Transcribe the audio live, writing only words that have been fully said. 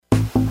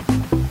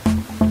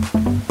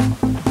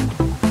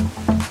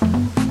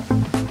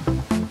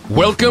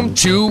Welcome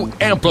to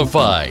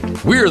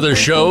Amplified. We're the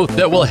show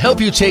that will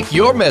help you take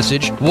your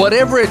message,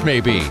 whatever it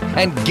may be,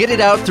 and get it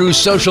out through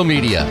social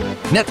media,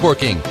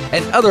 networking,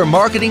 and other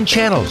marketing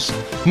channels.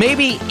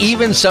 Maybe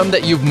even some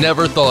that you've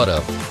never thought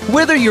of.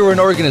 Whether you're an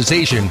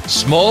organization,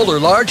 small or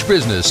large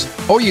business,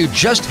 or you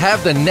just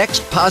have the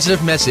next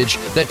positive message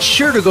that's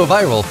sure to go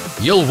viral,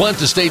 you'll want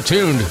to stay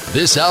tuned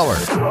this hour.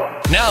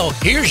 Now,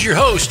 here's your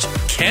host,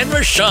 Ken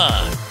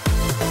Rochon.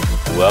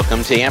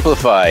 Welcome to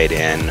Amplified,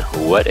 and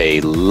what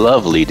a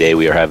lovely day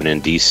we are having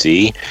in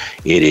D.C.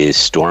 It is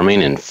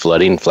storming and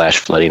flooding, flash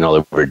flooding all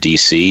over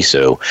D.C.,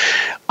 so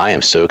I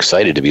am so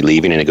excited to be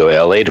leaving and to go to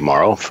L.A.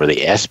 tomorrow for the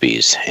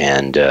ESPYs,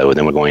 and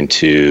then we're going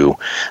to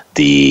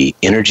the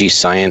Energy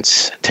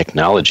Science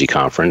Technology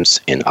Conference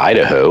in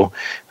Idaho.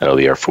 That'll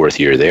be our fourth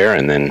year there,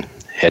 and then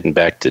heading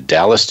back to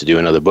Dallas to do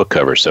another book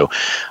cover. So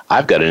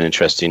I've got an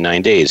interesting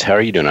 9 days. How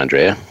are you doing,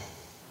 Andrea?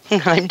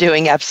 I'm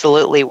doing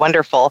absolutely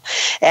wonderful.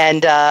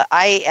 And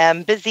I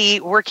am busy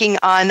working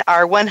on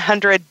our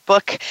 100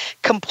 book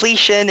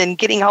completion and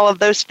getting all of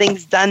those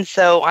things done.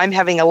 So I'm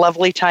having a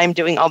lovely time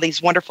doing all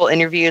these wonderful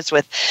interviews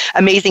with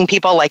amazing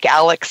people like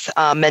Alex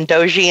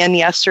Mandossian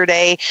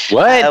yesterday.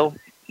 What?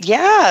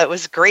 Yeah, it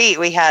was great.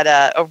 We had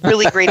a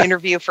really great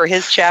interview for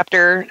his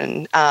chapter.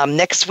 And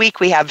next week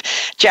we have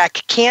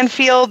Jack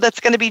Canfield that's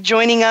going to be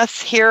joining us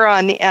here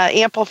on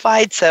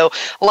Amplified. So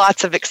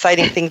lots of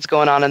exciting things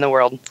going on in the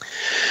world.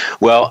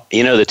 Well,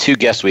 you know, the two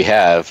guests we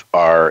have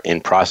are in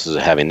process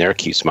of having their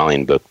Keep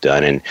Smiling book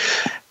done. And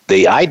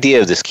the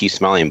idea of this Keep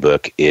Smiling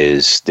book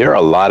is there are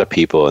a lot of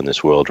people in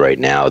this world right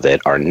now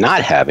that are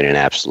not having an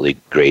absolutely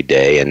great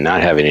day and not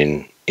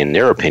having in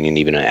their opinion,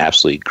 even an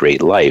absolutely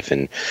great life.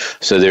 And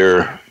so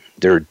they're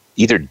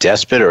either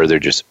desperate or they're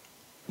just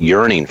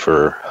yearning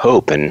for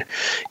hope and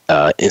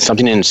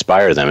something to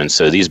inspire them. And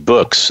so these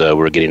books,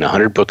 we're getting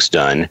 100 books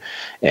done.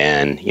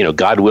 And, you know,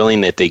 God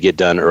willing that they get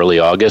done early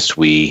August,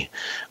 we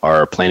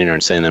are planning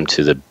on sending them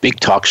to the big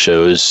talk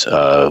shows.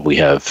 We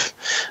have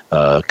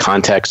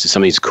contacts to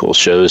some of these cool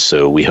shows.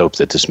 So we hope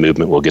that this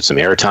movement will get some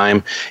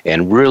airtime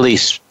and really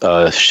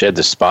shed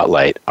the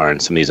spotlight on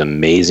some of these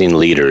amazing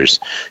leaders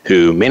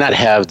who may not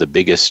have the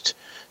biggest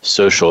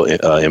social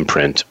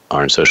imprint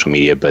on social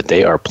media, but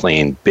they are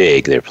playing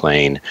big. They're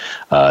playing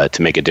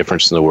to make a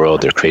difference in the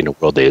world. They're creating a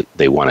world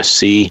they want to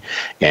see,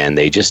 and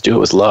they just do it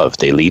with love.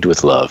 They lead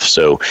with love.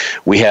 So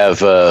we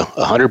have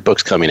 100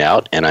 books coming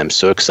out, and I'm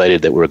so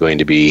excited that we're going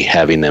to be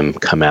having them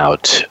come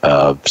out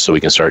so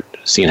we can start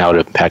seeing how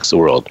it impacts the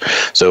world.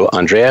 So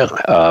Andrea,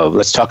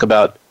 let's talk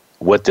about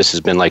what this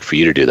has been like for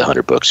you to do the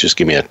 100 books. Just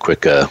give me a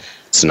quick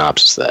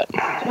synopsis of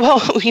that.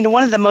 Well, you know,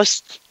 one of the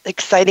most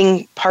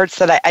exciting parts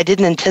that I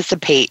didn't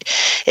anticipate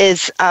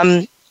is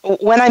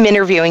when I'm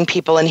interviewing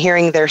people and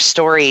hearing their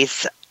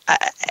stories,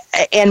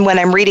 and when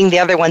I'm reading the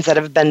other ones that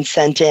have been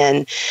sent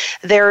in,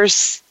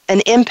 there's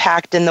an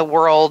impact in the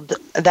world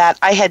that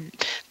I had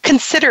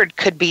considered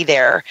could be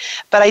there,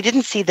 but I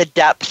didn't see the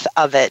depth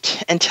of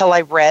it until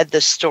I read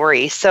the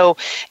story. So,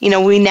 you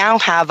know, we now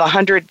have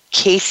 100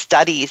 case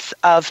studies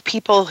of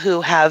people who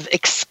have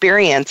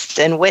experienced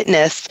and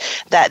witnessed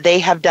that they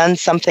have done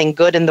something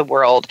good in the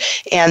world,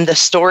 and the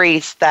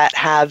stories that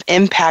have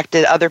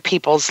impacted other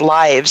people's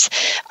lives,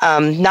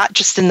 not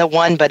just in the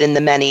one, but in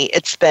the many.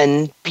 It's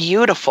been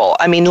beautiful.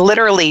 I mean,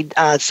 literally,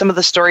 some of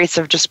the stories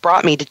have just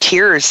brought me to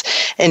tears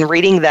in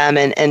reading them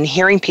and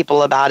hearing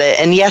people about it.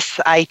 And yes,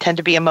 I tend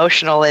to be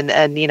emotional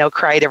and you know,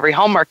 cry at every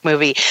Hallmark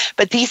movie,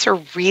 but these are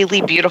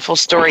really beautiful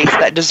stories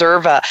that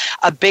deserve a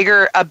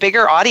bigger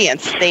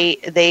audience.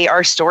 They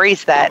are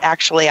stories that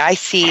actually I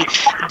see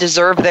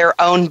deserve their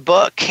own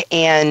book,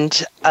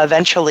 and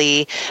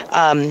eventually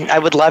I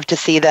would love to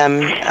see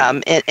them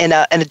in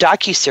a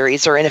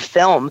docuseries or in a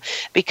film,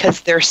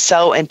 because they're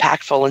so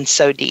impactful and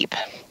so deep.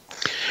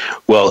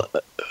 Well,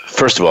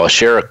 first of all,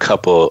 share a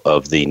couple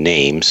of the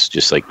names,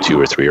 just like 2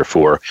 or 3 or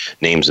 4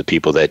 names of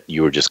people that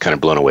you were just kind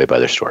of blown away by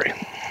their story.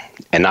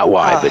 And not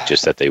why, but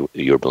just that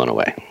you were blown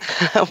away.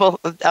 Well,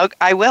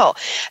 I will.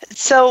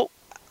 So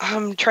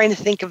I'm trying to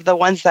think of the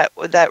ones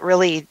that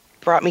really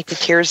brought me to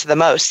tears the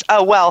most.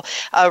 Oh, well,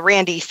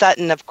 Randy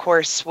Sutton, of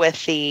course,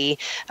 with the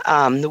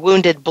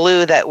Wounded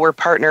Blue that we're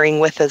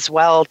partnering with as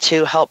well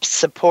to help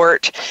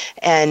support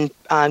and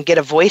get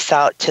a voice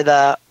out to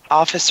the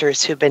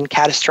officers who've been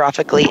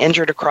catastrophically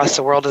injured across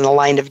the world in the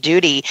line of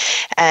duty,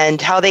 and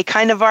how they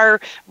kind of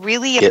are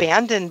really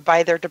abandoned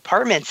by their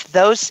departments.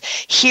 Those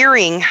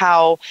hearing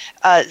how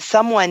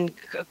someone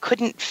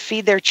couldn't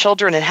feed their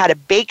children and had a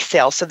bake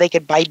sale so they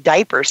could buy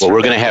diapers. Well,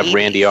 we're going to have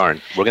Randy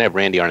Arn. We're going to have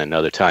Randy Arn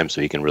another time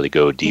so he can really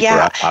go deeper.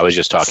 Yeah. I was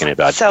just talking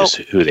about just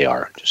who they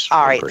are. Just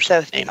all right.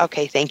 So,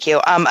 okay, thank you.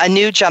 A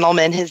new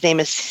gentleman, his name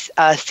is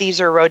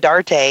Cesar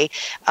Rodarte.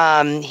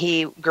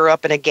 He grew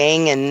up in a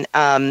gang,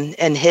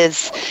 and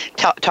his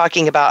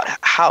talking about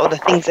how the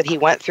things that he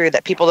went through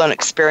that people don't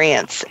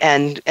experience,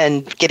 and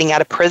getting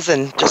out of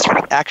prison just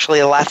actually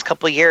the last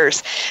couple of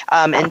years,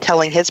 and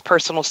telling his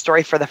personal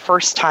story for the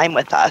first time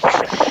with us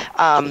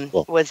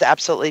was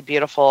absolutely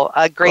beautiful.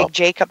 Greg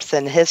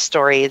Jacobson, his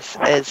story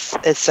is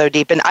so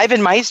deep. And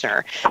Ivan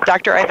Meisner,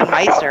 Dr. Ivan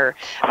Meisner,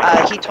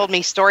 he told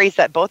me stories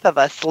that both of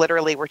us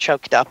literally were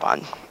choked up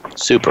on.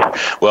 Super.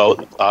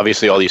 Well,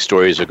 obviously all these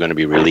stories are going to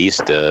be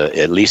released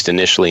at least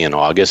initially in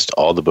August.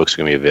 All the books are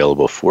going to be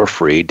available for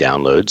free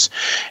downloads,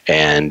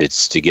 and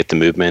it's to get the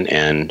movement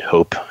and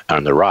hope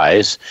on the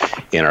rise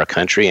in our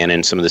country and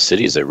in some of the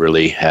cities that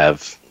really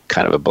have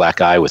kind of a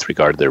black eye with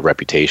regard to their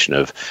reputation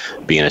of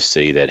being a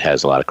city that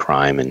has a lot of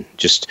crime, and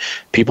just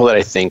people that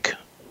I think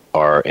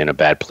are in a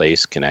bad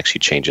place can actually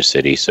change a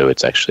city. So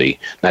it's actually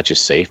not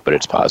just safe, but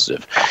it's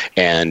positive.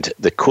 And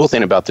the cool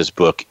thing about this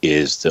book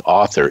is the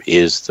author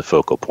is the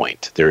focal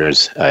point.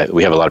 There's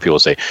we have a lot of people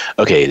say,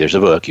 okay, there's a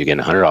book, you get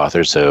 100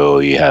 authors, so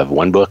you have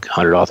one book,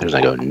 100 authors.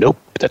 And I go, nope,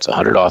 that's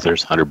 100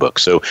 authors, 100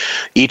 books. So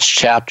each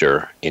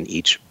chapter in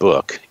each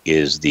book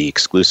is the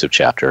exclusive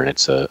chapter, and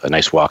it's a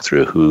nice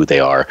walkthrough of who they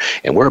are.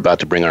 And we're about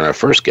to bring on our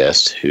first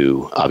guest,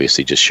 who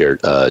obviously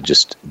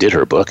just did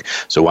her book.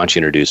 So why don't you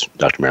introduce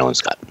Dr. Marilyn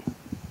Scott?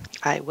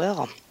 I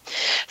will.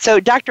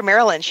 So Dr.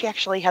 Marilyn, she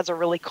actually has a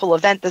really cool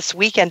event this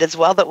weekend as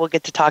well that we'll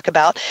get to talk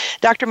about.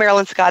 Dr.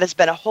 Marilyn Scott has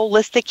been a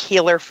holistic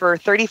healer for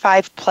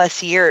 35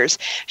 plus years.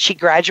 She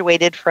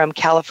graduated from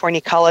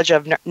California College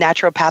of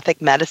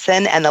Naturopathic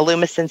Medicine and the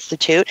Loomis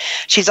Institute.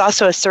 She's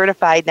also a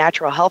certified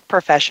natural health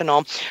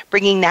professional,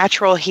 bringing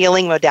natural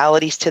healing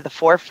modalities to the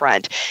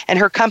forefront. And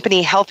her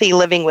company, Healthy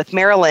Living with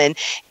Marilyn,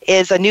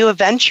 is a new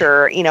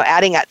venture,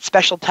 adding that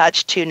special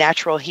touch to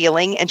natural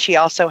healing. And she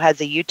also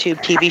has a YouTube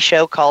TV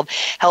show called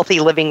Healthy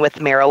Living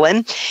with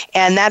Marilyn.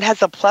 And that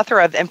has a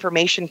plethora of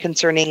information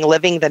concerning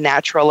living the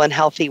natural and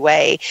healthy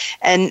way.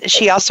 And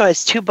she also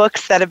has 2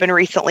 books that have been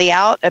recently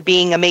out,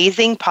 Being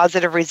Amazing,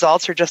 Positive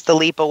Results Are Just a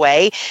Leap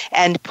Away,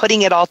 and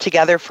Putting It All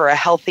Together for a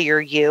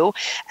Healthier You.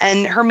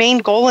 And her main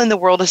goal in the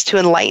world is to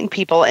enlighten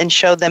people and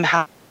show them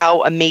how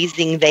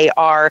amazing they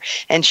are,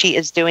 and she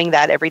is doing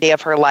that every day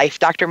of her life.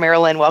 Dr.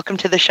 Marilyn, welcome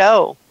to the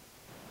show.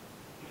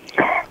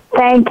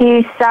 Thank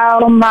you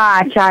so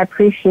much. I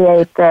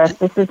appreciate this.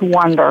 This is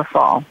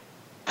wonderful.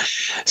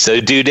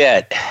 So,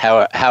 Dudette,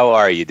 how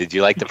are you? Did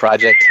you like the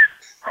project?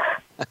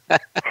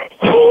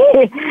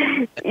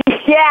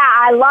 Yeah,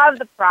 I love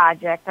the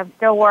project. I'm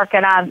still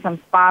working on some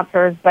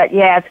sponsors, but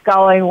yeah, it's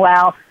going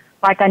well.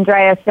 Like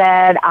Andrea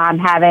said, I'm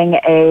having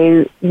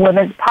a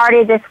women's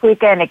party this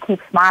weekend, a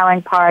Keep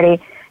Smiling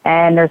party,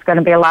 and there's going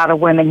to be a lot of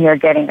women here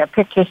getting their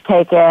pictures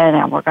taken,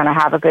 and we're going to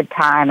have a good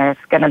time, and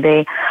it's going to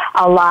be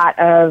a lot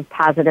of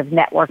positive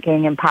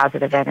networking and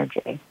positive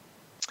energy.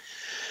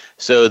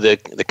 So the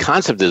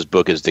concept of this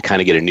book is to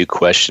kind of get a new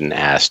question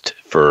asked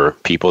for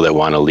people that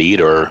want to lead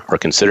or are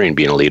considering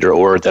being a leader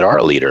or that are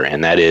a leader,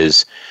 and that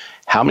is,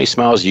 how many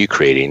smiles are you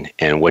creating,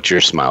 and what's your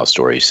smile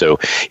story? So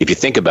if you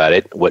think about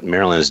it, what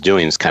Marilyn is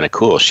doing is kind of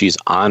cool. She's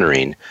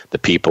honoring the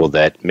people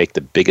that make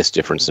the biggest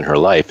difference in her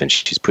life, and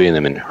she's putting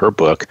them in her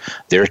book.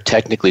 They're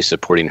technically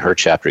supporting her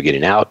chapter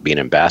getting out, being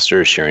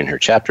ambassadors, sharing her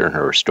chapter and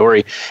her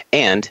story,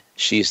 and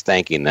she's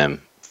thanking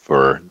them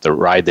for the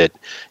ride that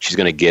she's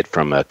going to get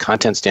from a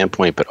content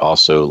standpoint, but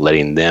also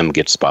letting them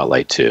get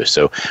spotlight too.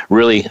 So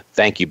really,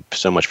 thank you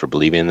so much for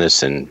believing in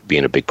this and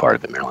being a big part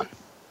of it, Marilyn.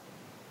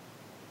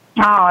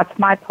 Oh, it's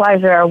my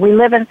pleasure. We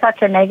live in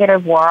such a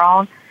negative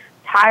world.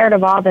 Tired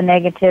of all the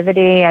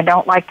negativity. I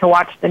don't like to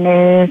watch the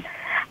news.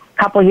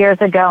 A couple years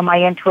ago,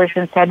 my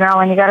intuition said,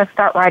 Marilyn, you got to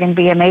start writing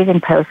Be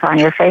Amazing posts on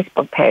your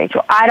Facebook page.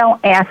 Well, I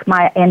don't ask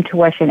my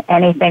intuition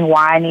anything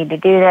why I need to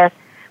do this.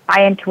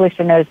 My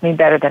intuition knows me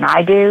better than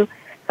I do.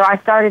 So I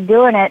started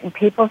doing it, and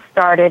people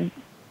started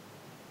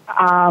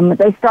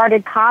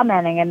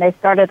commenting, and they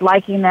started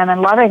liking them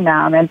and loving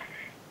them, and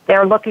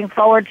they're looking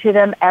forward to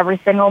them every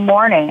single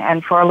morning.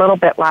 And for a little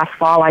bit last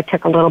fall, I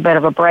took a little bit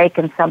of a break,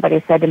 and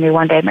somebody said to me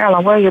one day,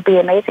 Marilyn, where are your Be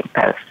Amazing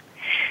posts?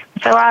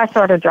 So I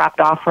sort of dropped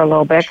off for a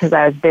little bit because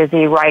I was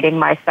busy writing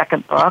my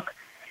second book.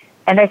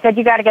 And they said,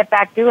 you got to get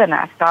back doing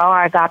that. So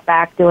I got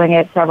back doing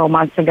it several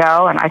months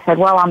ago, and I said,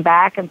 well, I'm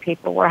back, and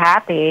people were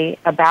happy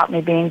about me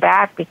being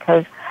back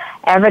because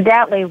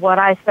evidently what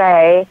I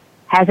say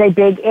has a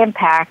big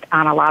impact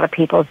on a lot of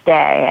people's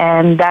day,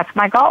 and that's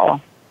my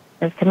goal,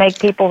 is to make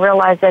people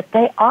realize that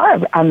they are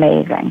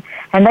amazing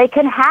and they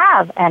can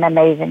have an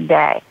amazing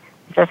day.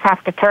 Just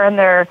have to turn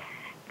their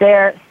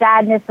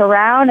sadness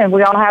around, and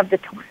we all have the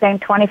same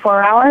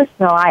 24 hours,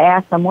 so I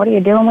ask them, what are you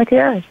doing with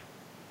yours?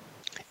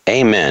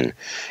 Amen.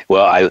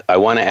 Well, I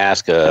want to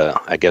ask,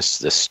 I guess,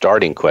 the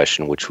starting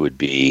question, which would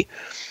be,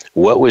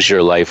 what was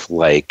your life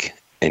like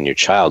in your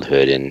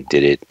childhood, and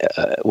did it?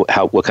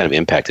 What kind of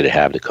impact did it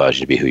have to cause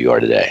you to be who you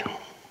are today?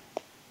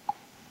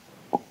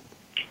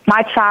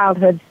 My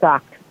childhood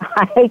sucked.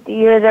 I hate to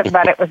use it,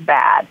 but it was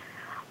bad.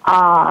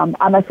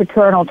 I'm a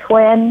fraternal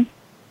twin.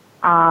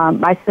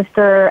 My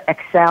sister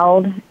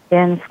excelled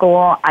in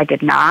school. I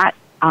did not.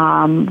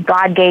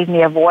 God gave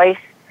me a voice.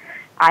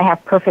 I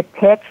have perfect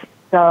pitch.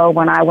 So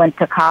when I went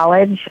to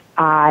college,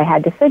 I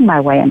had to sing my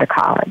way into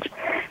college.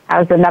 I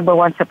was the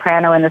 #1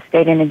 soprano in the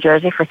state of New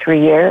Jersey for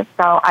 3 years,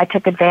 so I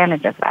took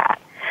advantage of that.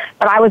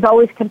 But I was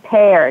always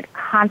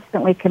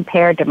constantly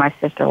compared to my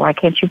sister. Why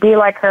can't you be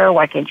like her?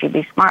 Why can't you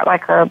be smart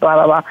like her? Blah,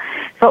 blah, blah.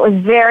 So it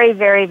was very,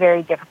 very,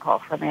 very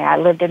difficult for me. I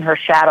lived in her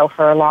shadow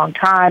for a long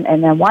time,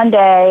 and then one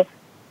day,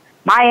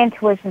 my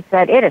intuition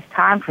said, it is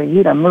time for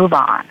you to move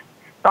on.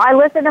 So I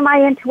listen to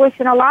my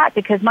intuition a lot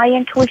because my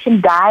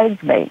intuition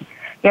guides me.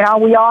 You know,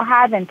 we all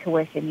have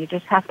intuition. You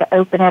just have to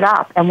open it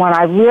up. And when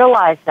I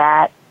realized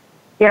that,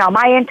 you know,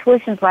 my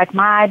intuition's like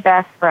my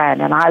best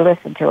friend, and I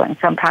listen to it. And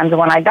sometimes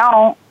when I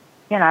don't,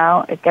 you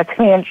know, it gets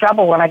me in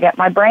trouble when I get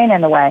my brain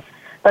in the way.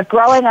 But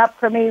growing up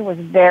for me was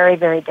very,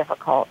 very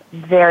difficult,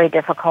 very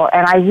difficult.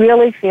 And I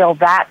really feel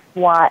that's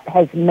what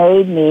has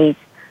made me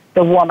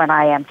the woman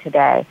I am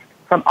today,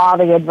 from all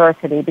the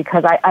adversity,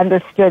 because I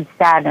understood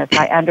sadness.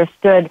 I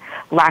understood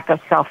lack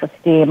of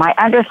self-esteem. I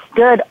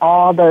understood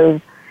all those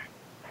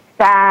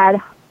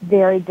sad,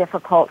 very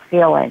difficult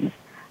feelings.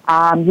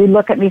 You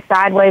look at me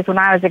sideways when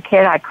I was a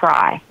kid, I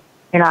cry.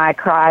 You know, I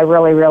cry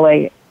really,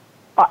 really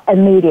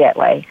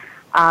immediately.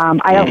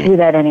 I don't do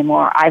that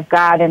anymore. I've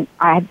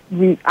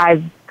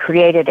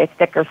created a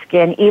thicker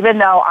skin. Even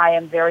though I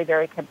am very,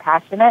 very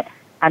compassionate,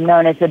 I'm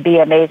known as the Be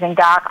Amazing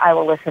Doc. I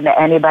will listen to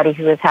anybody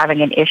who is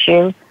having an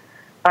issue,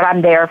 but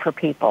I'm there for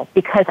people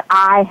because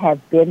I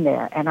have been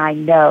there and I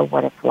know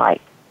what it's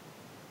like.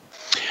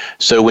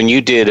 So when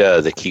you did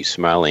the Keep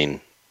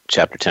Smiling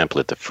chapter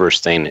template, the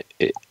first thing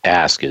it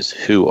asks is,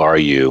 who are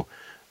you?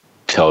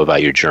 Tell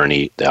about your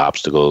journey, the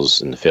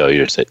obstacles and the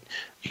failures that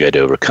you had to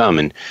overcome.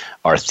 And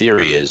our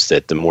theory is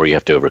that the more you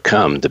have to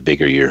overcome, the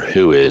bigger your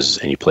who is,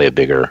 and you play a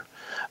bigger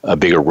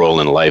role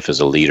in life as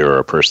a leader or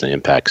a person that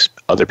impacts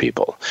other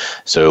people.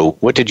 So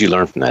what did you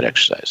learn from that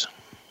exercise?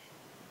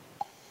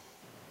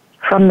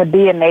 From the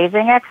Be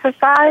Amazing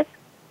exercise?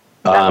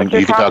 You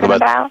can talk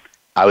about.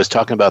 I was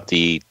talking about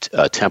the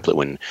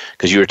template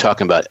because you were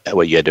talking about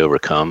what you had to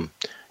overcome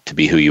to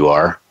be who you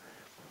are.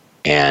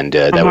 And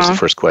that was the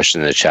first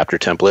question in the chapter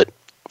template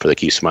for the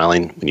Keep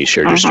Smiling when you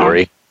shared your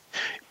story.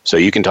 So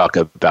you can talk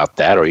about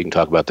that, or you can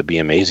talk about the Be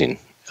Amazing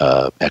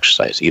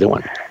exercise, either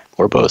one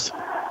or both.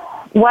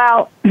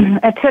 Well,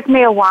 it took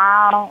me a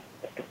while.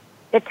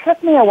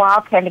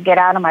 Ken, to get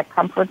out of my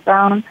comfort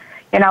zone.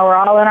 You know, we're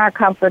all in our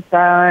comfort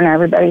zone.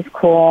 Everybody's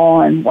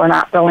cool, and we're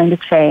not willing to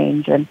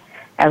change, and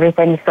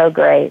everything's so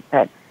great.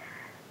 But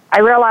I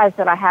realized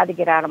that I had to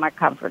get out of my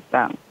comfort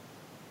zone.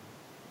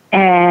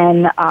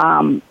 And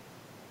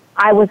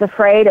I was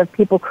afraid of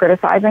people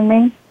criticizing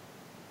me.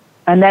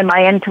 And then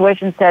my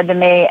intuition said to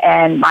me,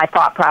 and my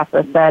thought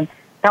process said,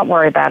 don't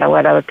worry about it,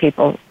 what other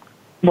people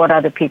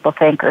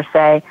think or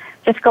say.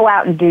 Just go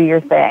out and do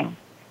your thing.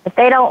 If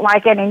they don't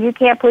like it, and you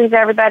can't please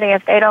everybody,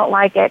 if they don't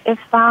like it,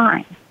 it's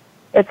fine.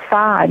 It's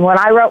fine. When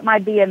I wrote my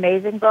Be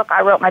Amazing book,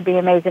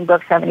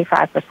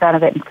 75%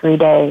 of it in 3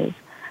 days.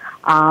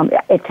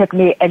 It took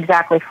me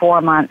exactly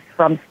 4 months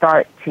from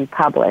start to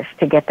publish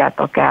to get that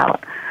book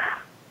out.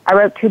 I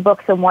wrote 2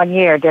 books in 1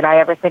 year. Did I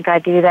ever think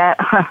I'd do that?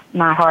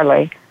 Not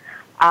hardly.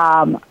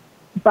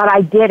 But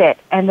I did it.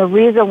 And the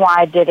reason why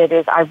I did it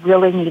is I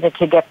really needed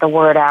to get the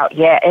word out.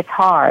 Yeah, it's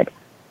hard.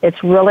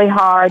 It's really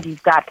hard.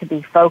 You've got to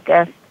be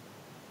focused.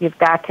 You've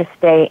got to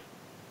stay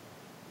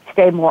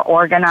more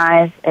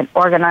organized. And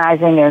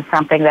organizing is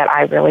something that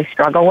I really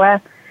struggle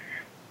with.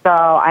 So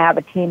I have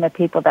a team of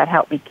people that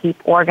help me keep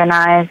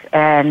organized,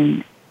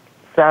 and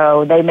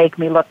so they make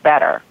me look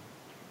better.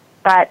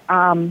 But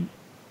I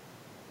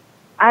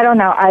don't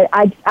know.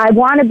 I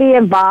want to be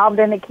involved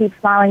in the Keep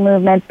Smiling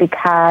movement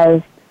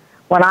because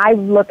when I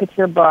look at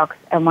your books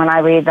and when I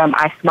read them,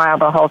 I smile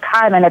the whole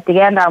time. And at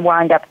the end, I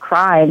wind up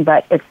crying,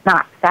 but it's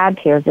not sad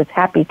tears. It's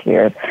happy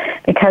tears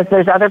because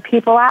there's other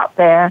people out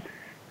there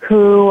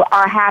who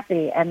are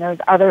happy, and there's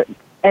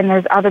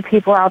other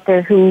people out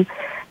there who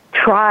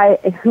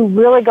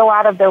really go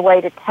out of their way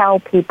to tell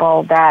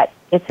people that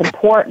it's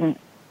important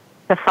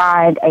to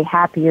find a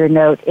happier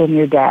note in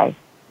your day.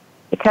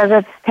 Because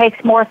it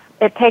takes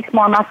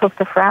more muscles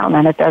to frown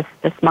than it does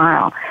to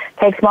smile.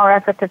 It takes more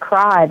effort to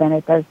cry than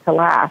it does to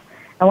laugh.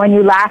 And when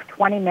you laugh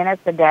 20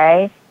 minutes a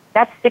day,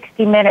 that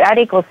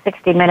equals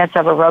 60 minutes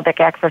of aerobic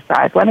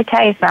exercise. Let me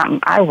tell you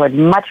something. I would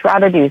much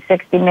rather do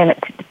 20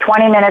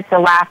 minutes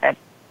of laughing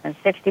than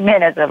 60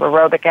 minutes of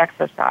aerobic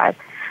exercise.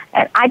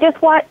 And I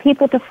just want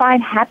people to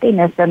find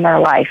happiness in their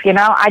life. You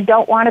know, I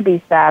don't want to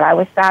be sad. I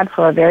was sad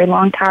for a very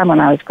long time when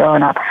I was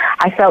growing up.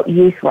 I felt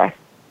useless.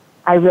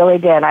 I really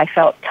did. I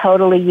felt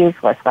totally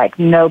useless, like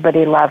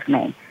nobody loved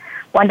me.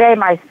 One day,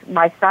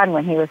 my son,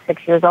 when he was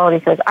 6 years old, he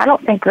says, I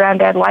don't think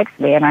Granddad likes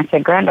me. And I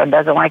said, Granddad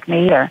doesn't like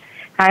me either.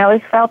 And I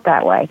always felt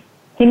that way.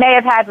 He may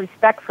have had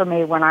respect for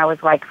me when I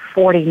was like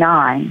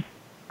 49.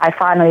 I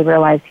finally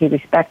realized he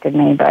respected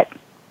me. But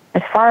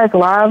as far as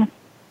love,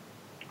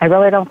 I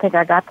really don't think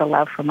I got the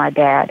love from my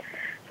dad.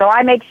 So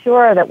I make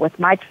sure that with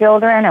my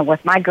children and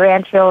with my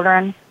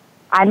grandchildren,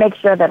 I make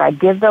sure that I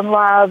give them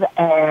love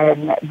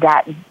and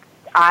that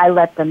I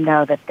let them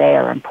know that they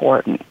are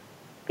important,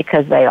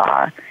 because they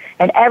are.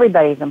 And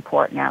everybody's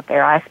important out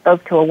there. I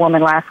spoke to a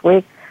woman last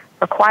week.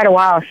 For quite a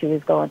while, she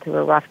was going through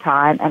a rough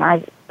time, and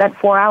I spent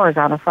 4 hours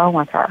on the phone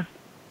with her.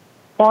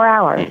 4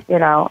 hours,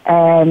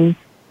 and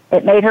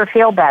it made her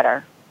feel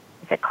better.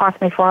 If it cost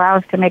me 4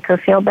 hours to make her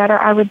feel better,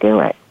 I would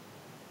do it.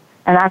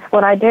 And that's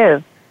what I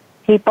do.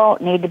 People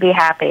need to be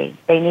happy.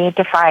 They need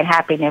to find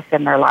happiness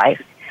in their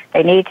life.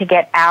 They need to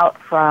get out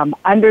from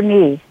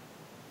underneath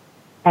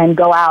and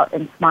go out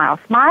and smile.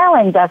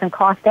 Smiling doesn't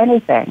cost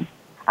anything.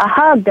 A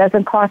hug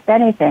doesn't cost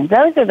anything.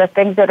 Those are the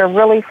things that are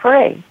really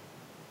free.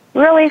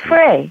 Really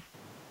free.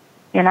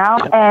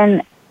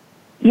 And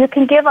you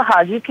can give a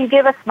hug. You can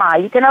give a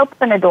smile. You can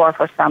open a door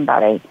for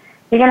somebody.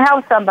 You can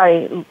help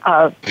somebody,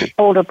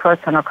 older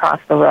person across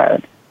the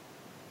road.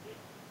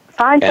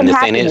 Find some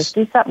happiness.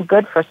 Do something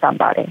good for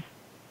somebody.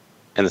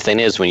 And the thing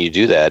is, when you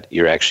do that,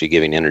 you're actually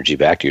giving energy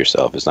back to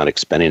yourself. It's not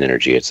expending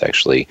energy. It's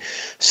actually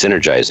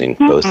synergizing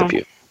both of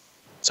you.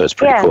 So it's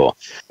pretty cool.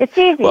 It's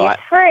easy. Well,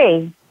 it's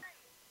free.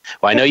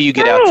 Well, I know you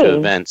get out to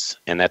events,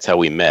 and that's how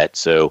we met.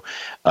 So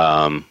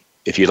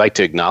if you'd like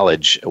to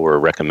acknowledge or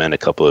recommend a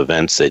couple of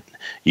events that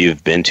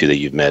you've been to, that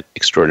you've met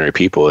extraordinary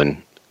people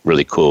and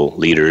really cool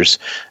leaders,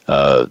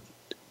 go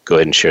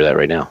ahead and share that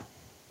right now.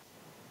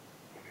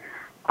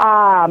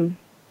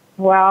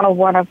 Well,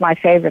 one of my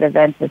favorite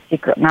events is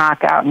Secret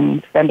Knock out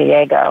in San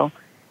Diego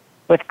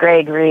with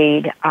Greg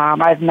Reed.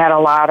 I've met a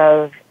lot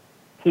of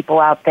people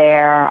out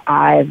there.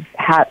 I've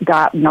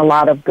gotten a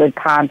lot of good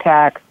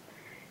contacts.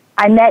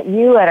 I met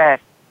you at a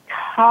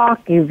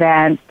talk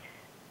event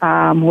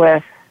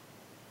with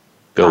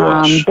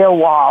Bill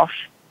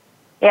Walsh.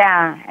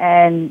 Yeah,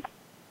 and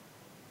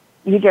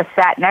you just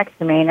sat next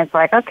to me, and it's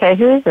like, okay,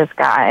 who is this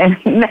guy?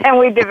 And then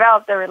we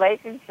developed a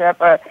relationship,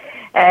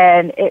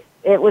 and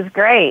it was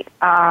great.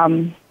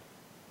 I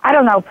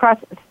don't know.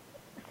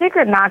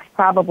 Secret Knock's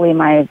probably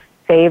my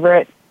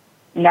favorite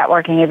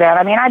networking event.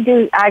 I mean,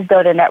 I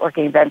go to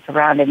networking events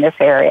around in this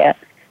area,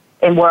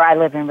 in where I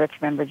live in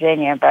Richmond,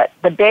 Virginia. But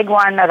the big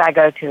one that I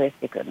go to is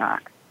Secret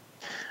Knock.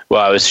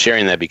 Well, I was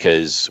sharing that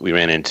because we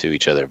ran into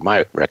each other.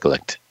 My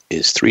recollect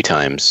is 3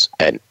 times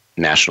at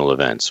national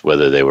events,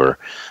 whether they were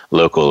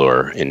local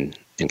or in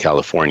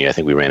California. I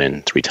think we ran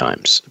in 3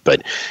 times.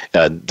 But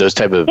those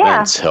type of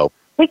events help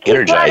energize you.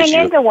 We keep running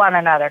into one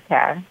another,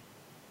 Kat.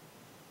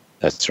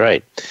 That's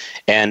right.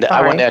 And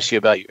I wanted to ask you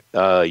about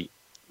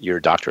your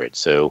doctorate.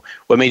 So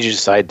what made you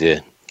decide to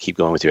keep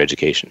going with your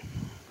education?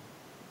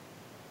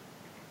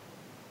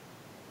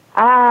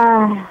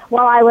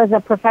 Well, I was a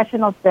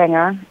professional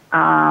singer.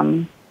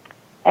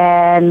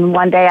 And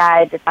one day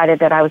I decided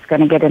that I was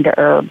going to get into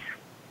herbs.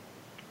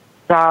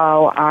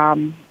 So,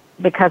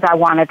 because I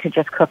wanted to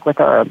just cook with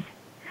herbs.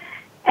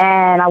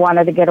 And I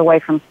wanted to get away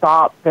from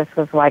salt. This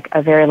was like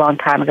a very long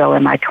time ago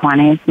in my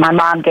 20s. My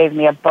mom gave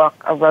me a book,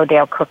 a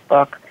Rodale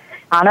cookbook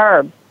on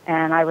herbs.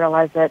 And I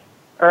realized that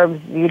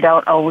herbs,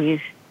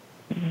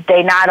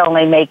 they not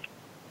only make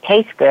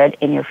taste good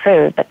in your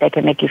food, but they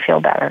can make you feel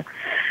better.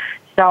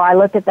 So I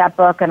looked at that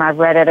book, and I've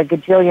read it a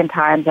gajillion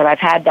times, and I've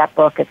had that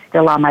book. It's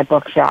still on my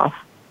bookshelf.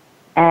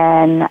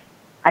 And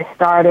I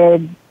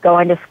started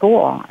going to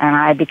school, and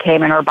I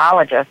became an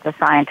herbologist, a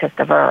scientist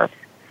of herbs.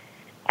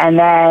 And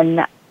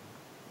then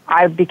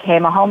I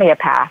became a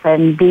homeopath,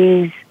 and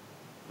these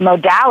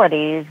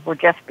modalities were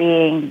just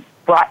being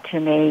brought to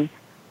me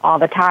all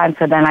the time,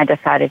 so then I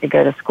decided to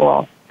go to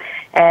school.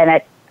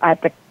 And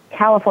at the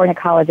California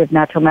College of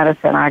Natural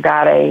Medicine, I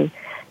got a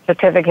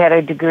certificate,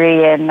 a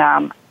degree in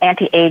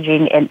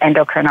anti-aging and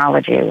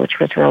endocrinology, which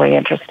was really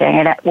interesting,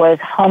 and it was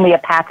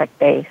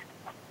homeopathic-based.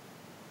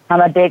 I'm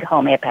a big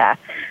homeopath.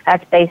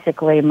 That's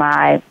basically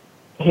my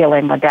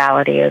healing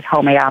modality is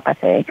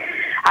homeopathy.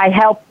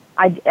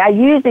 I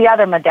use the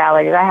other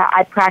modalities.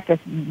 I practice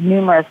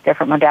numerous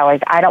different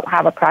modalities. I don't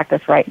have a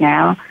practice right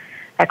now.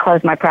 I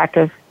closed my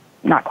practice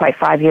not quite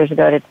 5 years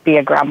ago to be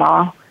a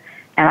grandma,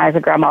 and I was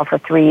a grandma for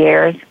 3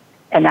 years.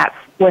 And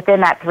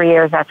within that 3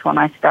 years, that's when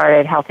I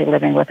started Healthy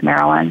Living with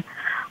Marilyn,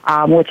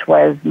 which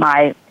was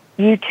my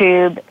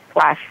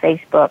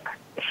YouTube/Facebook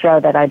show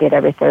that I did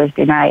every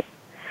Thursday night.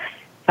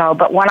 So,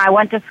 but when I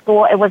went to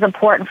school, it was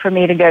important for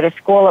me to go to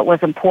school. It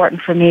was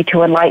important for me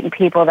to enlighten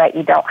people that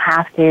you don't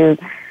have to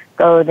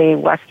go the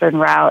Western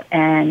route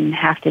and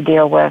have to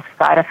deal with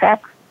side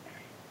effects.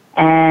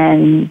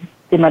 And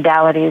the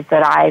modalities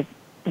that I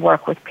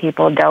work with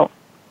people don't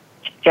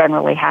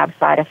generally have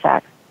side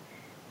effects.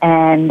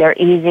 And they're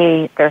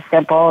easy, they're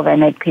simple, they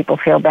make people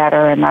feel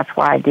better, and that's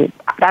why I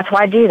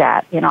do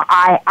that.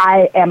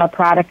 I am a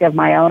product of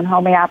my own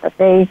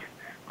homeopathy.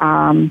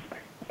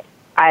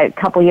 A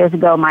couple years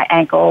ago, my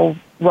ankle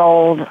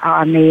rolled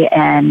on me,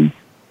 and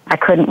I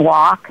couldn't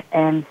walk,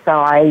 and so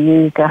I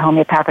used a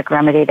homeopathic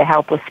remedy to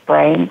help with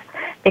sprains,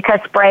 because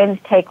sprains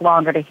take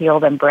longer to heal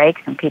than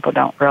breaks, and people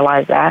don't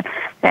realize that.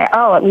 Say,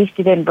 oh, at least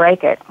you didn't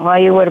break it. Well,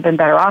 you would have been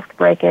better off to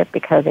break it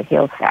because it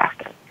heals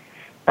faster.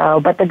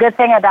 So, but the good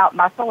thing about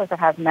muscle is it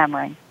has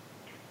memory.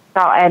 So,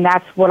 and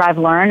that's what I've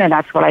learned, and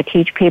that's what I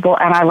teach people,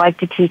 and I like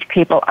to teach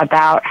people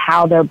about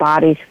how their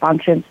bodies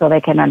function so they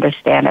can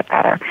understand it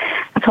better.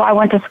 That's why I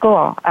went to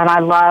school, and I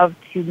love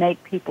to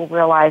make people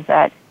realize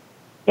that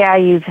Yeah,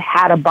 you've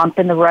had a bump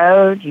in the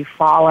road, you've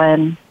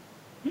fallen,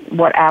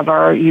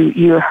 whatever,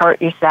 you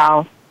hurt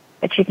yourself,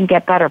 but you can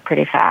get better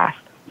pretty fast.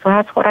 So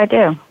that's what I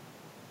do.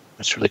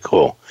 That's really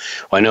cool.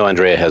 Well, I know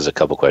Andrea has a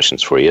couple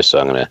questions for you, so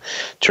I'm going to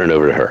turn it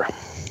over to her.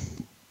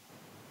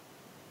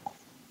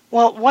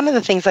 Well, one of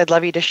the things I'd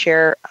love you to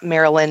share,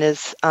 Marilyn,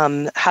 is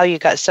how you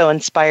got so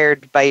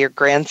inspired by your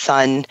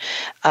grandson,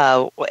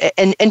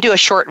 and do a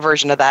short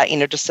version of that,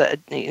 just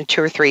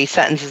 2 or 3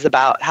 sentences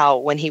about how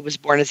when he was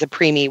born as a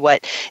preemie,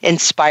 what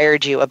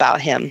inspired you about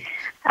him.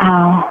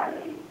 Oh,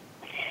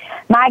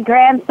 my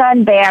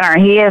grandson, Banner,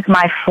 he is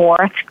my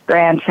 4th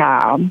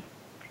grandchild.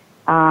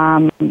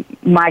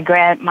 My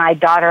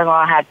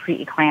daughter-in-law had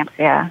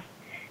preeclampsia,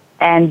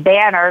 and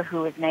Banner,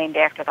 who was named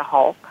after the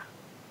Hulk,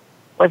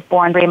 was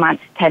born 3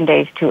 months, 10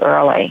 days too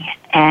early.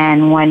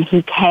 And when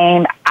he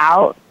came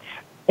out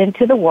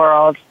into the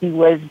world, he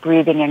was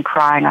breathing and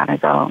crying on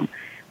his own,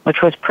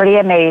 which was pretty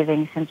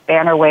amazing since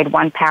Banner weighed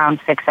 1 pound,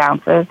 6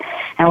 ounces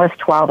and was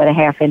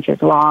 12.5 inches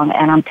long.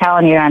 And I'm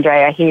telling you,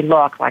 Andrea, he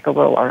looked like a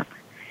ruler.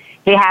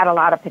 He had a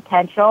lot of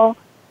potential.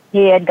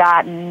 He had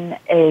gotten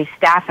a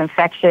staph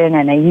infection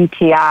and a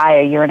UTI,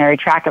 a urinary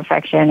tract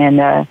infection in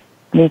the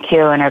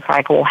NICU, and it's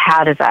like, well,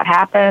 how does that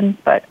happen?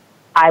 But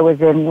I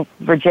was in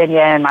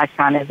Virginia and my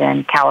son is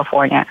in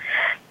California.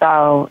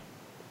 So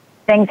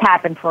things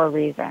happen for a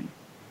reason.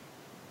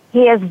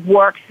 He has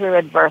worked through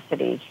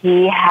adversity.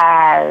 He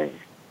has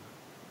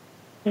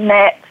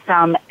met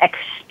some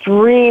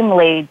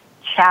extremely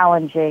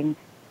challenging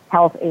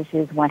health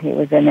issues when he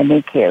was in the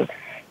NICU.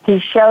 He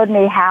showed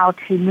me how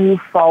to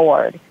move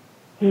forward.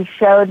 He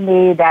showed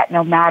me that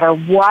no matter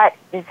what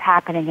is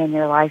happening in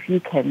your life, you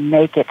can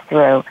make it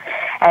through.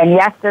 And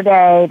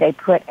yesterday they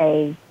put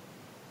a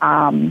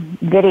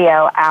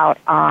video out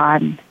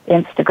on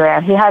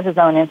Instagram. He has his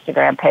own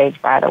Instagram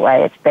page, by the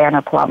way. It's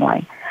Banner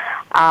Plumley.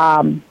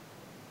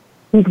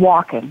 He's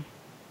walking.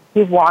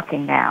 He's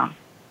walking now.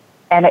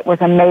 And it was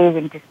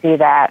amazing to see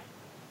that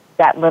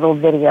little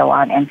video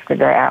on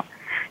Instagram.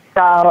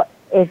 So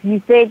if you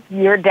think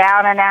you're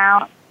down and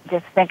out,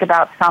 just think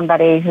about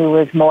somebody who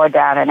is more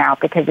down and out,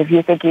 because if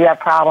you think you have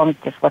problems,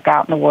 just look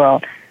out in the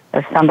world.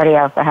 There's somebody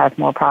else that has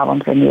more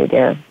problems than you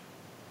do.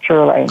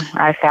 Truly,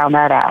 I found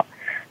that out.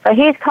 So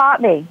he's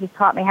taught me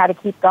how to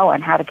keep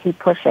going, how to keep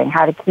pushing,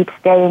 how to keep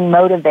staying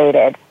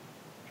motivated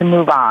to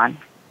move on.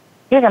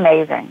 He's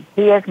amazing.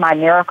 He is my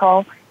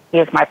miracle, he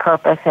is my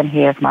purpose, and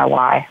he is my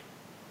why.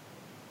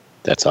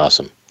 That's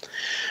awesome.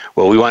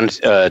 Well, we want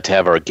to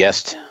have our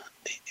guest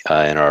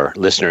and our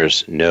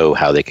listeners know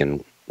how they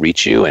can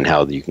reach you and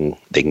how they can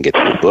get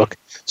the book.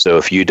 So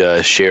if you'd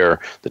share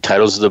the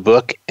titles of the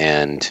book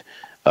and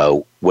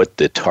what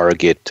the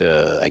target,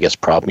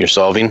 problem you're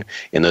solving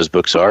in those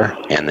books are,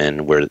 and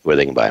then where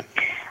they can buy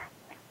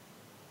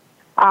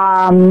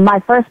them. My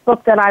first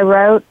book that I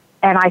wrote,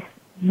 and I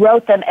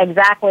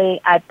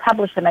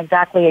published them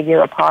exactly a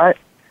year apart.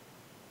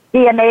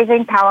 The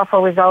Amazing,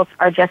 Powerful Results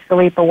Are Just a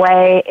Leap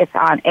Away. It's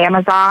on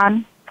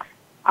Amazon.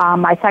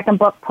 My second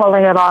book,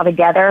 Pulling It All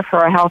Together for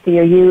a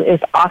Healthier You, is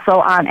also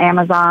on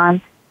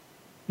Amazon.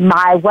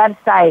 My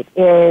website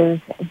is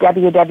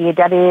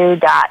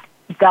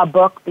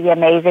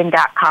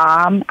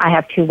www.thebookbeamazing.com. I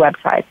have 2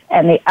 websites.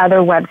 And the other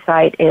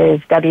website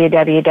is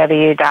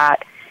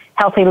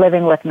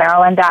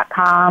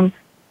www.healthylivingwithmarilyn.com.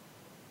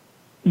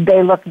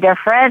 They look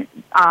different.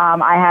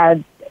 I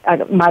had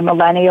my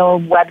millennial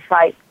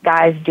website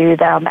guys do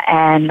them,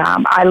 and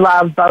I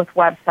love both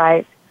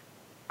websites.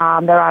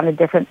 They're on a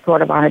different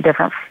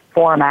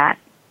format.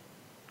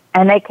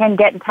 And they can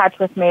get in touch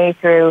with me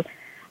through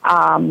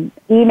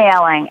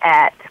emailing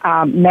at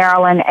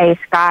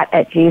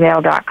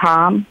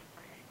MarilynAScott@gmail.com,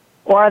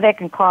 or they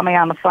can call me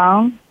on the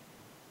phone.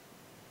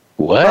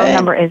 What? Phone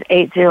number is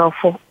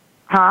 804.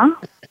 Huh?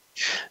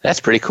 That's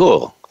pretty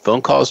cool.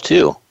 Phone calls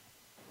too.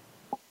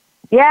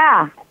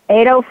 Yeah,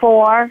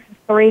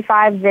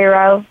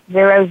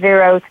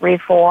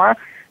 804-350-0034.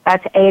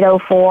 That's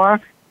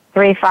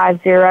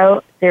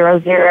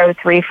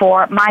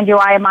 804-350-0034. Mind you,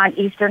 I am on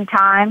Eastern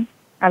Time.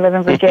 I live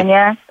in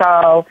Virginia,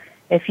 so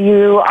if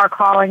you are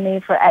calling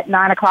me at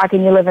 9 o'clock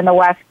and you live in the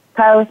West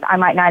Coast, I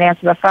might not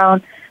answer the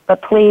phone,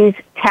 but please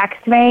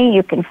text me.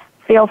 You can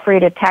feel free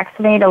to text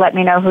me to let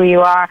me know who you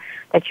are,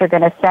 that you're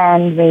going to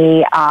send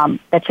me,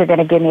 that you're going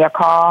to give me a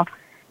call.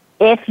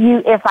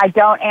 If I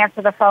don't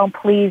answer the phone,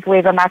 please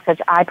leave a message.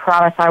 I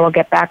promise I will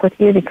get back with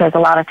you, because a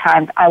lot of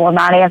times I will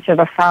not answer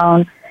the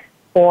phone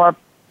for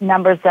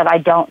numbers that I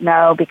don't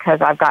know,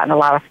 because I've gotten a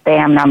lot of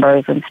spam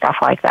numbers and stuff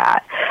like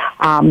that.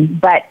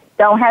 But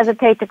don't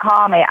hesitate to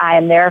call me. I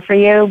am there for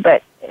you,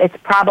 but it's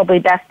probably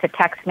best to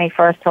text me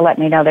first to let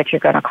me know that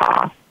you're going to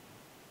call.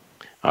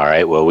 All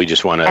right. Well, we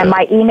just want to... And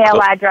my email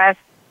address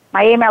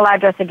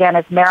again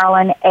is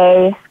Marilyn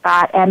A.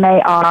 Scott,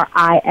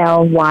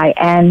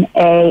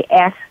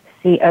 MarilynAScott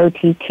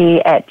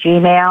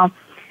 @gmail.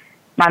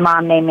 My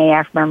mom named me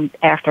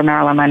after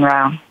Marilyn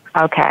Monroe.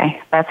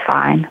 Okay, that's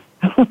fine.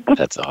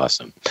 That's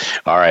awesome.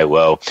 All right.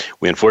 Well,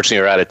 we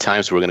unfortunately are out of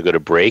time, so we're going to go to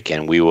break,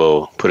 and we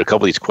will put a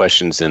couple of these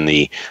questions in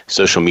the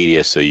social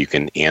media so you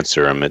can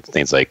answer them. At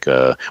things like,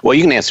 well,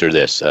 you can answer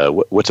this.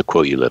 What's a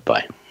quote you live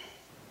by?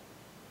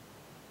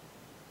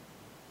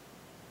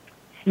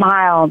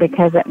 Smile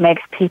because it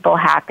makes people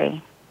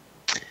happy.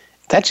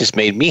 That just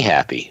made me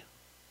happy.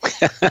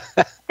 Did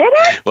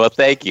it? Well,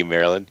 thank you,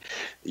 Marilyn.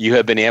 You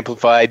have been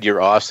amplified.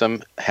 You're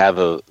awesome. Have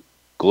a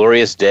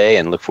glorious day,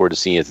 and look forward to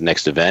seeing you at the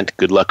next event.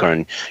 Good luck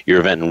on your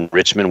event in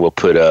Richmond. We'll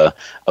put a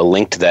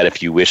link to that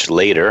if you wish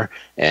later,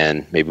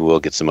 and maybe we'll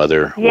get some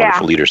other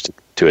wonderful leaders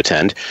to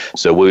attend.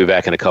 So we'll be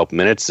back in a couple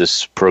minutes.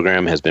 This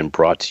program has been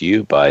brought to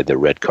you by the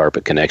Red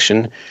Carpet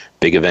Connection,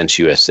 Big Events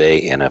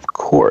USA, and of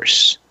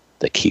course,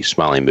 the Keep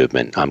Smiling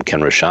Movement. I'm Ken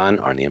Rochon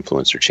on the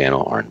Influencer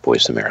Channel on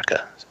Voice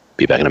America.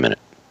 Be back in a minute.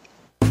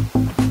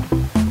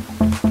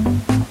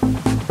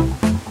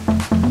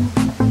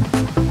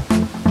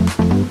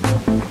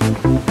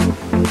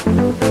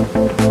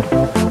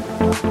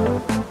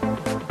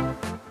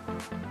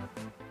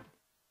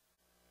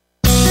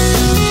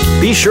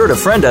 Be sure to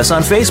friend us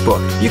on Facebook.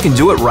 You can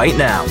do it right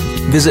now.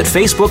 Visit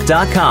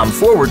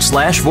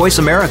facebook.com/Voice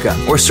America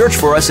or search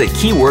for us at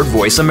keyword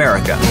Voice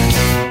America.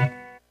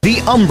 The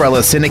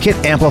Umbrella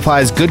Syndicate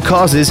amplifies good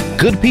causes,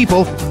 good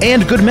people,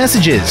 and good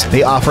messages.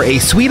 They offer a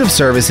suite of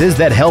services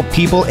that help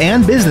people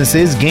and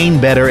businesses gain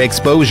better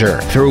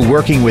exposure. Through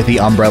working with the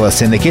Umbrella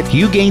Syndicate,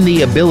 you gain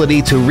the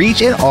ability to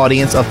reach an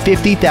audience of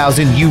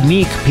 50,000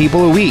 unique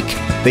people a week.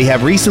 They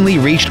have recently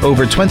reached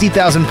over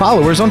 20,000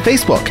 followers on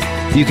Facebook.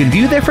 You can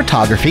view their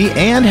photography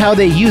and how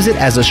they use it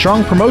as a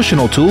strong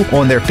promotional tool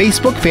on their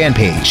Facebook fan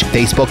page,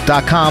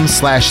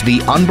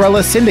 facebook.com/The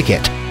Umbrella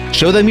Syndicate.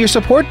 Show them your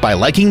support by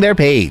liking their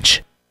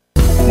page.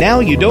 Now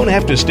you don't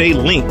have to stay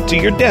linked to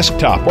your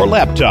desktop or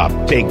laptop.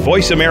 Take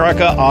Voice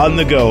America on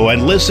the go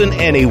and listen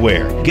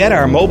anywhere. Get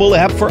our mobile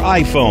app for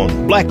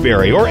iPhone,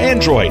 BlackBerry, or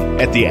Android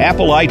at the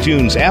Apple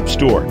iTunes App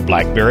Store,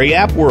 BlackBerry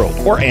App World,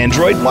 or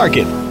Android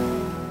Market.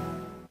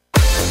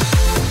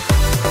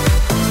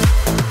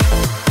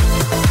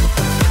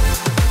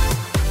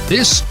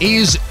 This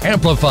is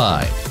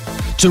Amplified.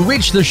 To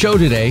reach the show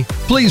today,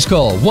 please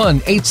call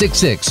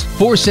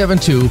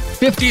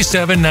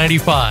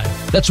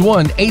 1-866-472-5795. That's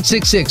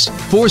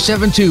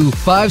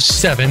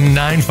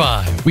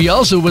 1-866-472-5795. We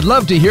also would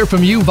love to hear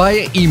from you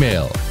via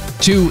email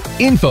to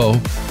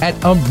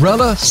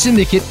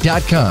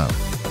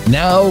info@umbrellasyndicate.com.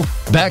 Now,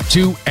 back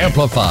to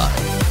Amplified.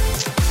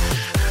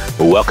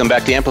 Well, welcome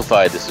back to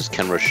Amplified. This is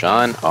Ken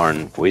Rochon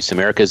on Voice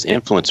America's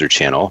Influencer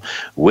Channel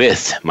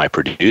with my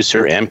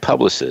producer and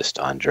publicist,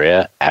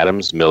 Andrea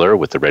Adams Miller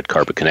with the Red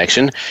Carpet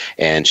Connection.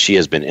 And she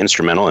has been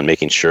instrumental in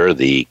making sure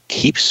the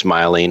Keep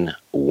Smiling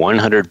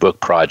 100 book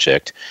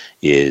project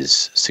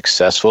is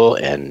successful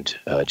and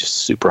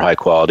just super high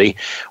quality.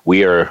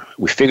 We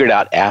figured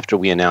out after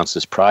we announced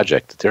this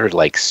project that there are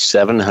like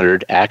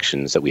 700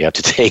 actions that we have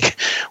to take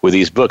with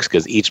these books,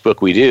 because each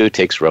book we do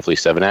takes roughly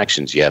 7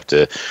 actions. You have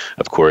to,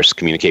 of course,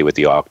 communicate with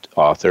the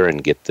author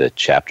and get the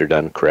chapter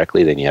done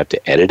correctly. Then you have to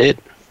edit it,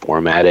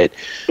 format it,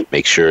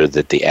 make sure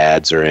that the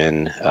ads are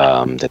in,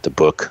 that the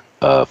book,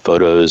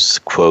 photos,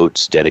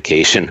 quotes,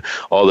 dedication,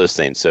 all those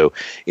things. So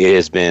it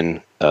has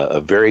been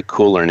a very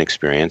cool learning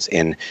experience.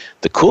 And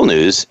the cool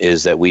news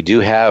is that we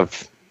do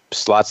have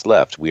slots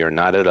left. We are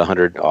not at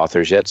 100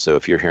 authors yet. So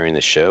if you're hearing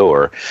the show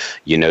or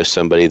you know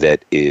somebody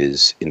that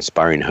is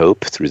inspiring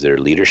hope through their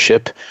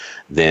leadership,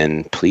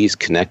 then please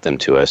connect them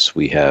to us.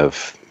 We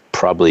have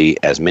probably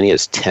as many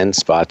as 10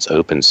 spots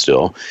open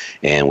still,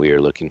 and we are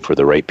looking for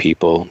the right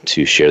people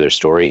to share their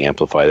story,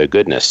 amplify their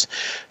goodness.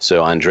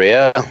 So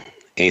Andrea,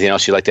 anything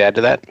else you'd like to add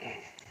to that?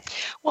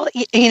 Well,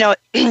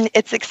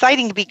 it's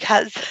exciting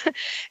because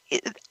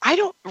I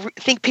don't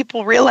think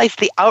people realize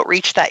the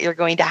outreach that you're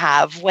going to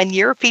have when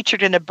you're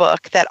featured in a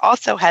book that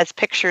also has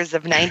pictures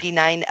of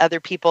 99 other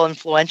people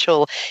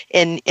influential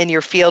in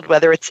your field,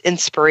 whether it's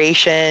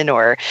inspiration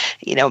or,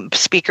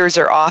 speakers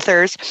or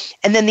authors.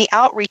 And then the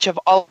outreach of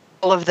all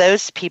of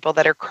those people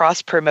that are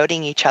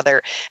cross-promoting each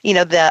other,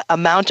 the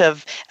amount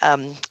of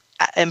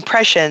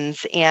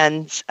impressions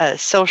and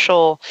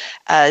social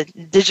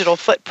digital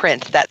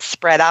footprint that's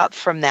spread out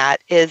from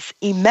that is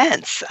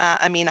immense.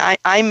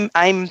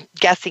 I'm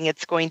guessing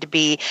it's going to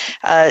be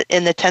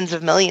in the tens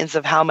of millions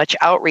of how much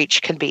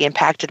outreach can be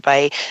impacted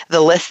by the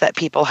list that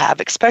people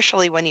have,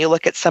 especially when you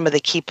look at some of the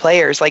key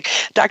players. Like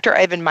Dr.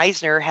 Ivan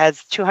Misner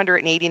has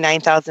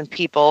 289,000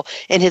 people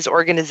in his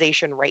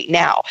organization right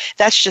now.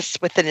 That's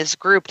just within his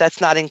group. That's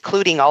not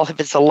including all of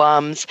his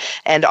alums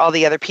and all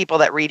the other people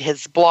that read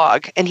his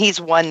blog. And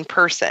he's one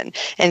person,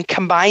 and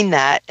combine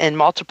that and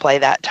multiply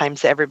that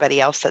times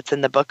everybody else that's in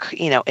the book,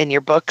 in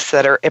your books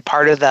that are a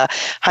part of the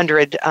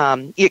 100,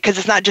 because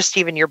it's not just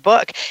even your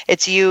book,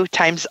 it's you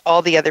times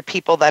all the other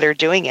people that are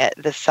doing it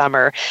this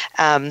summer.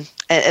 And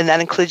that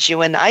includes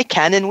you and I,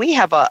 Ken, and we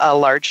have a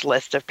large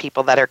list of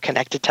people that are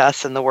connected to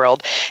us in the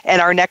world.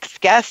 And our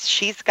next guest,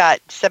 she's got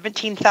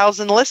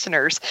 17,000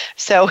 listeners,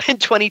 so in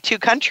 22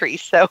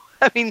 countries. So,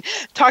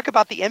 talk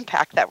about the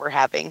impact that we're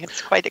having.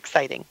 It's quite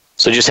exciting.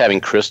 So just having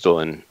Crystal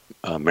and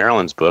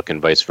Marilyn's book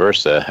and vice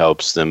versa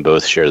helps them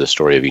both share the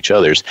story of each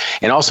other's.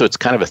 And also it's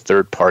kind of a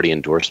third-party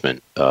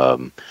endorsement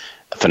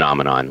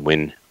phenomenon.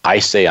 When I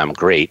say I'm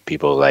great,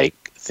 people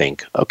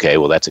think, okay,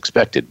 well, that's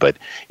expected. But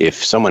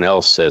if someone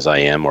else says I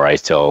am, or I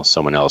tell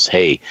someone else,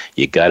 hey,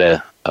 you got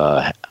to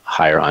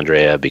hire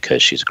Andrea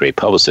because she's a great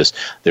publicist,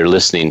 they're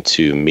listening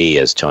to me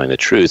as telling the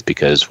truth,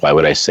 because why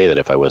would I say that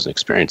if I wasn't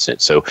experiencing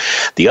it? So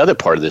the other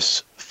part of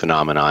this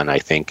phenomenon, I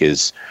think,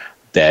 is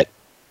that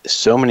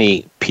so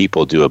many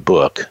people do a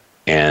book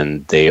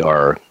and they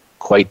are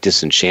quite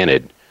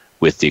disenchanted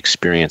with the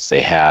experience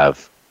they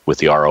have with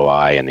the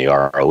ROI and the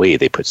ROE.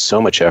 They put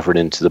so much effort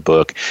into the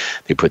book,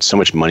 they put so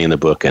much money in the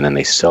book, and then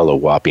they sell a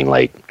whopping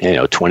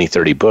 20,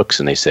 30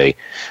 books, and they say,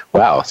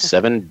 wow,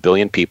 7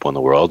 billion people in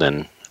the world,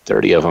 and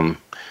 30 of them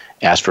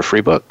asked for free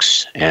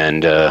books,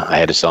 and I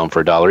had to sell them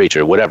for $1 each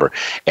or whatever.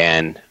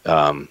 And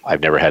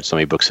I've never had so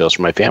many book sales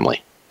for my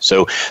family.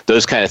 So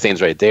those kind of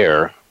things right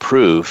there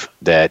prove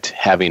that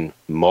having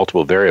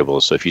multiple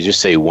variables, so if you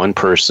just say one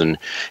person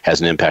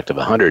has an impact of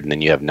 100 and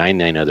then you have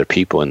 99 other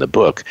people in the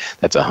book,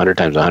 that's 100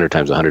 times 100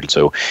 times 100.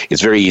 So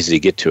it's very easy to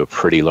get to a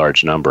pretty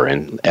large number.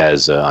 And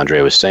as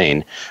Andrea was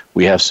saying,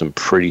 we have some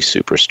pretty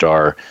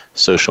superstar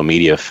social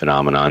media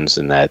phenomenons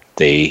in that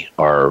they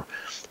are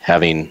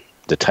having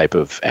the type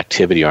of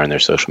activity on their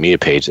social media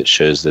page that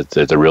shows that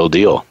they're the real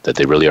deal, that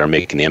they really are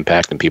making the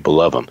impact and people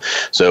love them.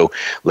 So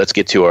let's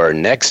get to our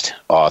next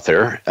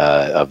author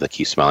of the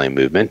Keep Smiling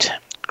movement,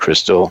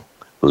 Crystal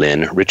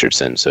Lynn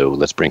Richardson. So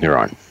let's bring her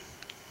on.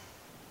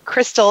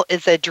 Crystal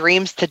is a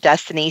Dreams to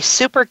Destiny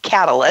super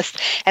catalyst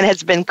and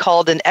has been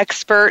called an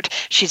expert.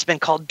 She's been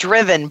called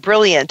driven,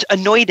 brilliant,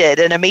 anointed,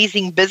 an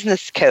amazing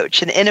business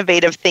coach, an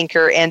innovative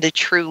thinker, and a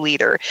true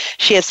leader.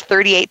 She has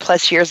 38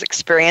 plus years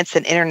experience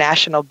in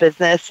international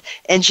business,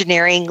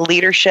 engineering,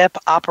 leadership,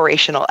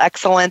 operational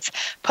excellence,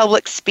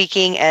 public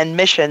speaking, and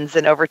missions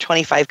in over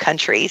 25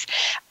 countries.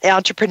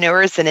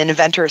 Entrepreneurs and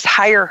inventors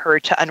hire her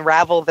to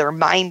unravel their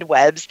mind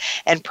webs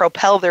and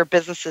propel their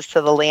businesses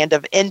to the land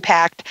of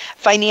impact,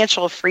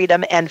 financial freedom,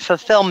 and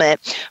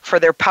fulfillment for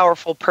their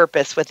powerful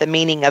purpose, with the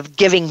meaning of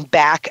giving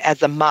back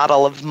as a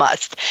model of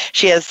must.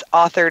 She has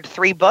authored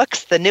 3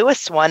 books. The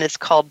newest one is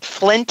called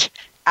Flint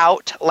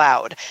Out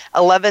Loud,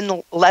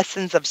 11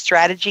 Lessons of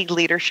Strategy,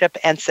 Leadership,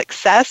 and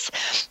Success.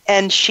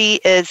 And she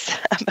is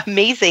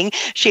amazing.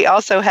 She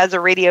also has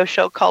a radio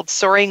show called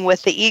Soaring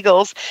with the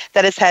Eagles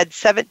that has had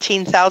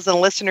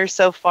 17,000 listeners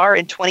so far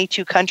in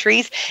 22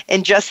 countries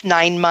in just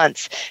 9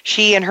 months.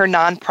 She and her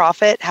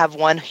nonprofit have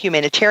won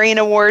humanitarian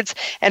awards,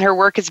 and her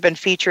work has been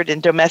featured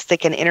in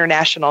domestic and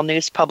international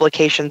news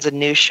publications and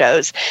news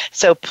shows.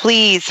 So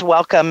please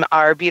welcome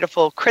our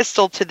beautiful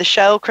Crystal to the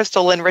show.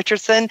 Crystal Lynn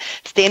Richardson,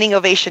 standing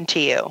ovation to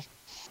you.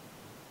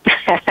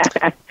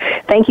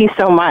 Thank you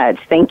so much.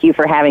 Thank you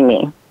for having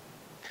me.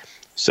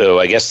 So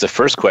I guess the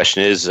first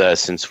question is,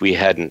 since we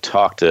hadn't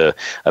talked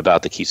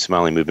about the Keep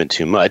Smiling movement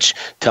too much,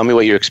 tell me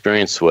what your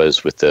experience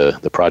was with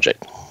the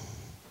project.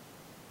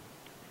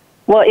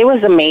 Well, it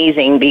was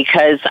amazing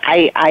because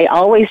I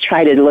always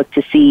try to look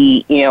to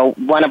see,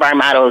 one of our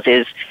mottos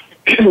is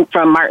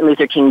from Martin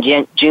Luther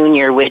King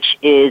Jr., which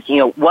is,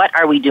 what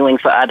are we doing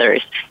for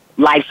others?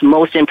 Life's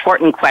most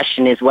important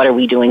question is, what are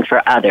we doing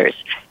for others?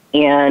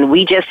 And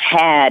we just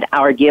had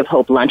our Give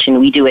Hope luncheon.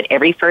 We do it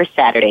every first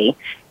Saturday.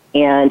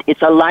 And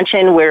it's a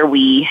luncheon where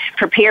we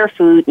prepare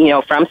food,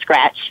 from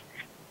scratch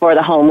for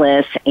the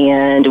homeless.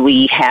 And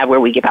we have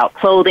where we give out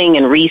clothing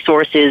and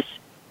resources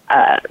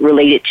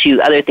related to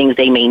other things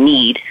they may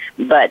need.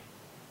 But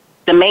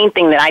the main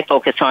thing that I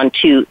focus on,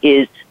 too,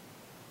 is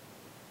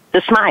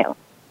the smile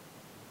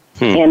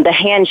and the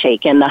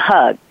handshake and the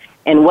hug.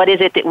 And what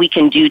is it that we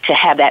can do to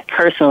have that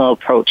personal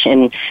approach?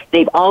 And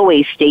they've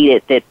always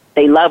stated that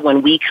they love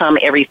when we come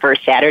every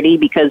first Saturday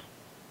because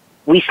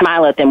we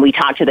smile at them, we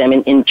talk to them,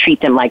 and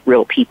treat them like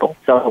real people.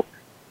 So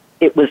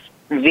it was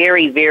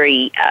very,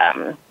 very,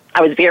 I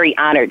was very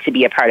honored to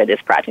be a part of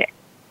this project.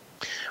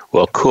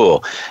 Well,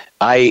 cool.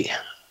 I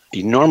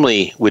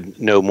normally would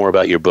know more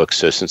about your book,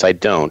 so since I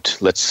don't,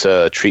 let's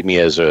treat me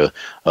as a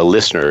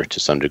listener to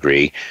some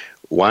degree.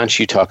 Why don't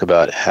you talk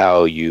about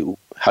how you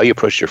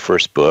approached your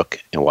first book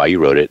and why you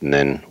wrote it, and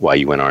then why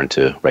you went on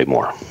to write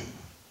more?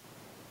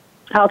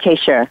 Okay,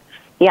 sure.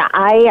 Yeah,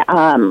 I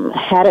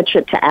had a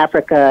trip to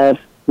Africa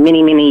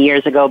many, many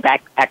years ago,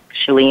 back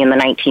actually in the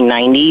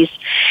 1990s,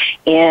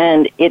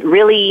 and it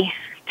really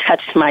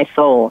touched my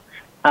soul,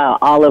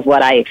 all of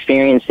what I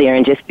experienced there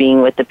and just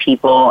being with the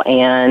people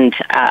and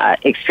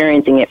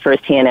experiencing it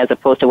firsthand as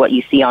opposed to what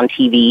you see on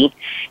TV.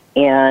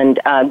 And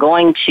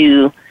going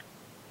to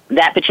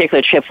that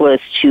particular trip was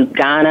to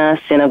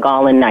Ghana,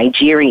 Senegal, and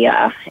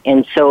Nigeria.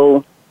 And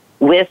so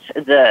with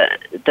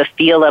the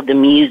feel of the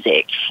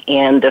music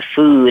and the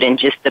food and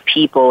just the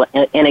people,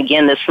 and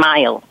again, the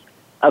smile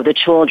of the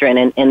children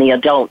and the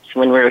adults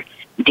when we're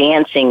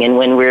dancing and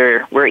when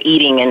we're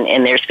eating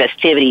and there's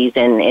festivities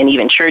and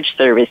even church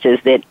services,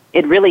 that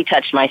it really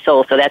touched my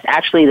soul. So that's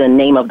actually the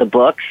name of the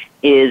book,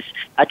 is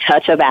A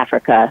Touch of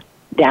Africa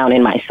Down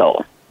in My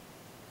Soul.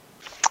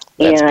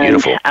 That's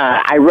beautiful.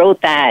 I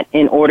wrote that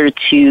in order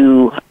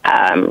to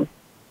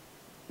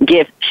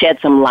shed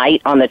some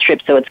light on the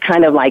trip. So it's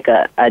kind of like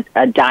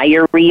a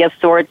diary of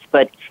sorts,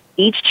 but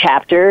each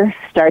chapter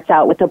starts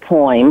out with a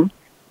poem,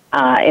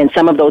 and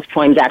some of those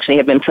poems actually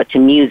have been put to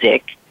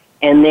music.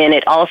 And then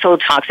it also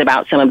talks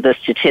about some of the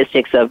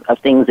statistics of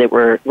things that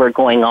were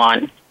going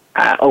on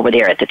over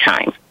there at the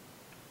time.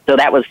 So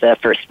that was the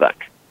first book.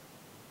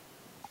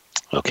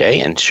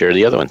 Okay, and share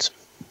the other ones.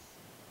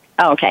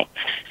 Okay.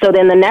 So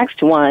then the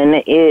next one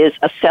is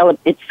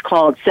it's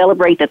called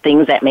Celebrate the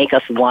Things That Make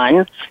Us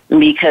One,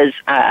 because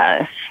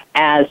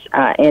as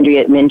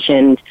Andrea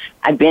mentioned,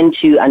 I've been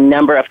to a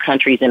number of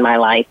countries in my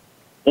life,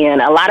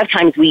 and a lot of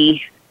times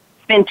we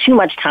spend too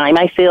much time,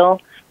 I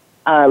feel,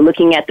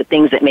 looking at the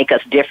things that make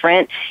us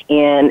different,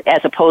 and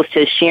as opposed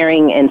to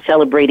sharing and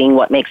celebrating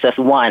what makes us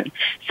one.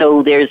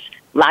 So there's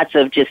lots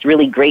of just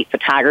really great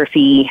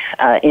photography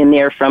in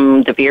there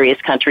from the various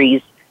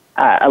countries.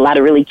 A lot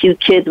of really cute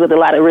kids with a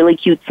lot of really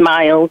cute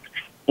smiles.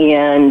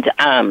 And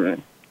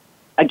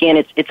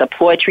again, it's a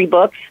poetry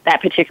book.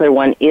 That particular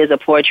one is a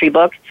poetry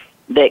book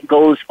that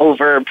goes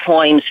over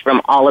poems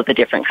from all of the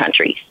different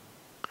countries.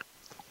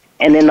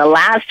 And then the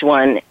last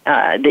one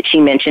that she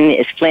mentioned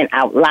is Flint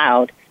Out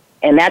Loud,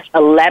 and that's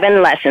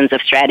 11 lessons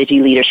of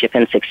strategy, leadership,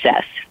 and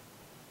success.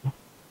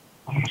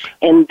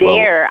 And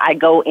there I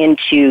go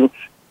into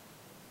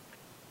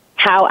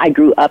how I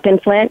grew up in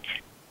Flint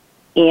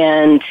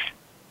and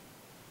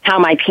how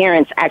my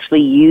parents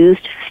actually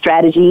used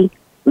strategy,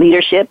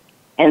 leadership,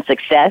 and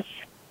success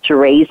to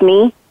raise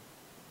me,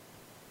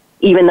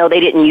 even though they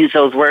didn't use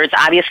those words,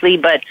 obviously,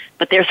 but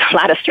there's a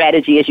lot of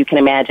strategy, as you can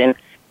imagine,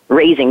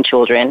 raising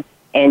children,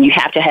 and you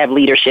have to have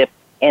leadership,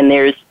 and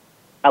there's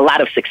a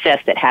lot of success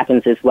that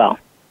happens as well.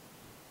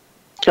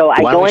 So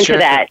I go into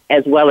that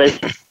as well as,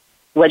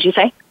 what'd you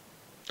say?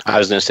 I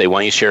was going to say, why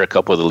don't you share a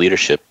couple of the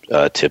leadership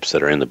tips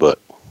that are in the book?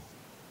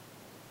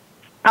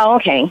 Oh,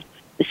 okay.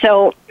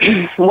 So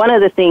one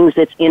of the things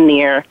that's in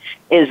there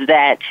is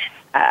that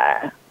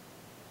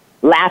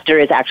laughter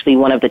is actually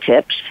one of the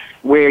tips,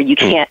 where you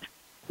can't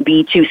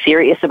be too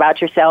serious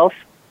about yourself.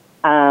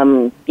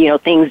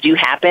 Things do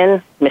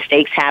happen,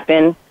 mistakes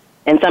happen,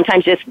 and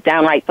sometimes just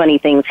downright funny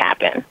things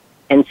happen.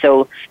 And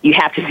so you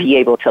have to be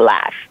able to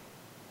laugh.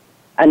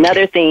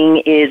 Another thing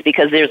is,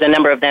 because there's a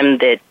number of them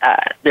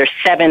that, there's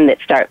 7 that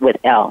start with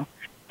L.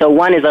 So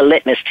one is a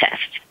litmus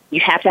test.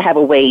 You have to have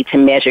a way to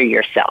measure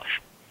yourself.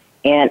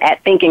 And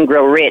at Think and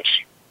Grow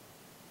Rich,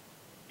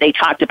 they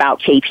talked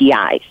about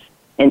KPIs,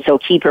 and so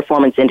key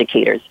performance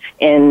indicators.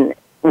 And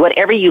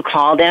whatever you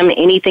call them,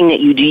 anything that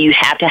you do, you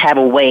have to have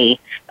a way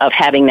of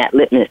having that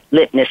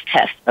litmus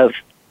test of,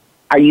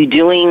 are you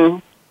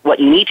doing what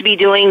you need to be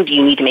doing? Do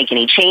you need to make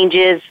any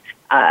changes?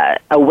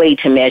 A way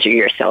to measure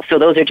yourself. So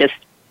those are just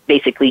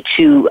basically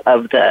 2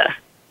 of the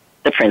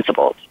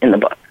principles in the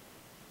book.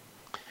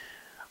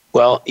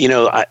 Well,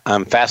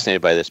 I'm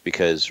fascinated by this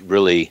because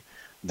really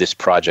this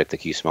project, the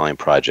Keep Smiling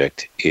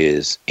Project,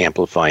 is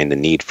amplifying the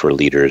need for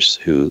leaders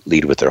who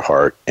lead with their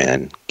heart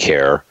and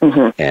care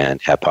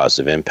and have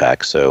positive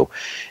impact. So,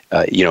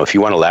 if you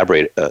want to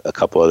elaborate a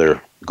couple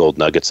other gold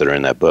nuggets that are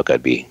in that book,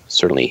 I'd be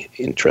certainly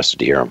interested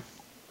to hear them.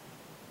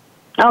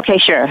 Okay,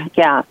 sure.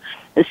 Yeah.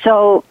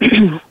 So,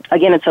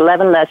 again, it's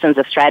 11 lessons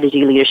of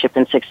strategy, leadership,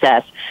 and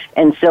success.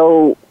 And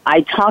so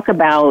I talk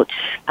about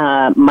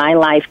my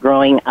life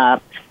growing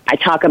up. I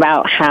talk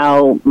about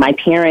how my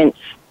parents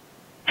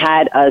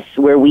had us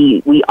where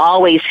we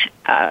always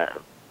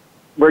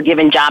were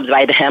given jobs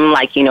by them,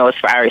 like, as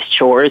far as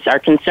chores are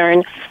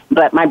concerned.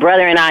 But my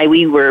brother and I,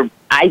 we were,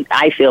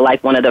 I feel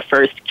like, one of the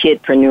first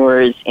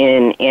kidpreneurs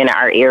in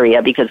our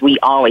area, because we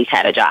always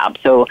had a job.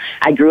 So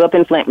I grew up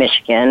in Flint,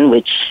 Michigan,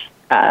 which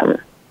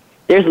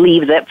there's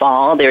leaves that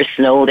fall, there's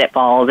snow that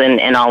falls,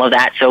 and all of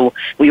that. So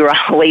we were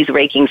always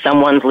raking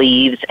someone's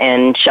leaves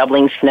and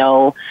shoveling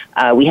snow.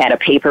 We had a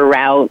paper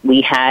route.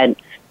 We had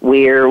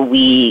where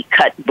we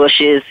cut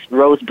bushes,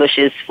 rose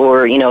bushes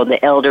for, the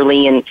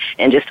elderly,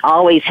 and just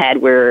always had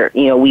where,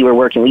 we were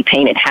working. We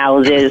painted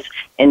houses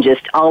and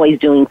just always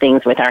doing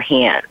things with our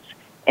hands.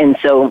 And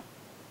so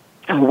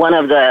one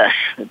of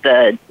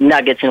the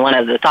nuggets and one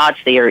of the thoughts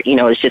there,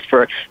 is just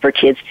for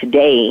kids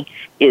today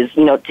is,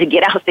 to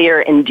get out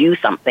there and do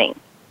something.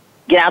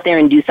 Get out there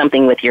and do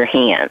something with your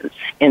hands.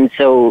 And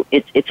so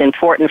it's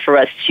important for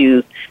us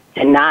to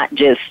not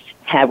just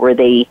have where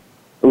they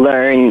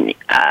learn,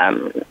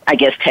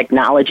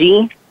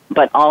 technology,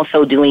 but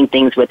also doing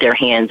things with their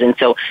hands. And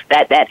so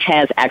that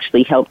has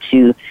actually helped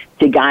to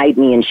guide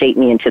me and shape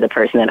me into the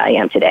person that I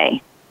am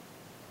today.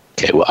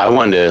 Okay, well, I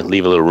wanted to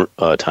leave a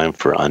little time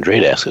for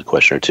Andrea to ask a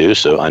question or two.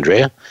 So,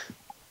 Andrea?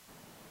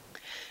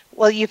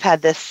 Well, you've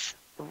had this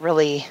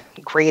really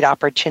great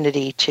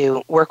opportunity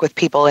to work with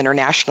people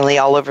internationally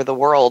all over the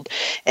world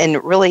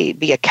and really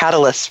be a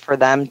catalyst for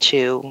them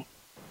to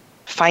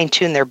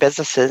fine-tune their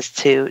businesses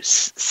to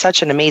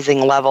such an amazing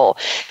level.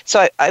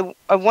 So I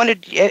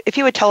wanted, if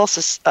you would tell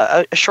us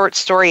a short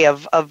story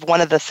of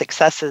one of the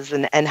successes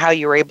and how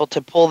you were able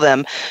to pull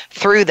them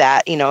through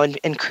that,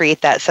 and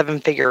create that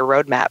 7-figure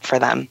roadmap for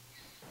them.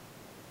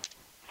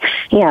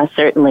 Yeah,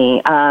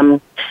 certainly.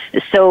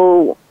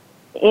 So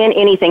in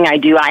anything I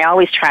do, I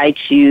always try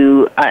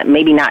to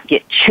maybe not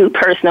get too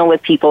personal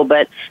with people,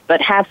 but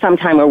have some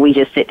time where we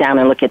just sit down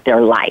and look at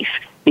their life.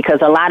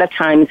 Because a lot of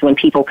times when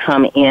people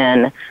come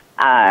in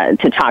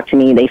to talk to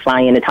me, they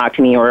fly in to talk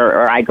to me,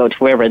 or I go to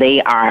wherever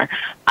they are,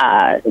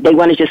 they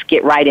want to just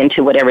get right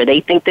into whatever they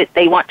think that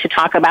they want to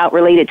talk about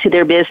related to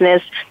their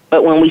business.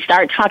 But when we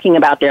start talking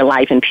about their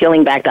life and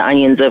peeling back the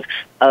onions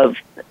of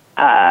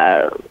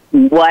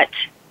what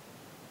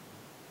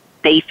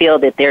they feel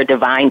that their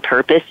divine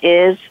purpose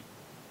is,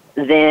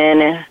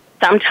 then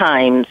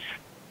sometimes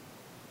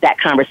that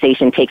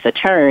conversation takes a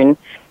turn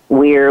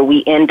where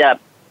we end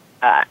up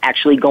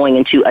actually going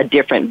into a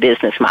different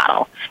business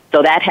model.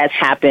 So that has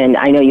happened.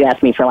 I know you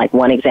asked me for like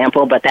one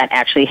example, but that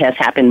actually has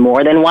happened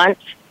more than once,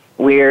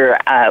 where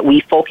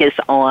we focus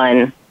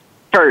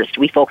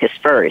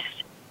first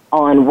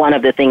on one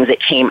of the things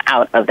that came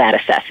out of that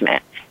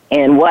assessment.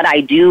 And what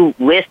I do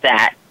with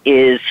that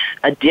is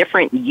a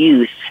different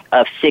use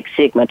of Six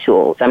Sigma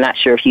tools. I'm not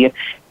sure if you're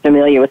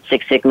familiar with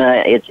Six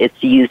Sigma.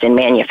 It's used in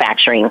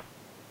manufacturing,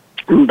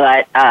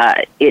 but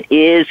it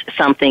is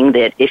something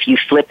that if you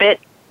flip it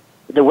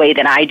the way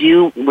that I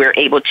do, we're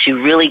able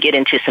to really get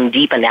into some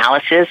deep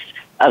analysis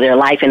of their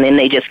life, and then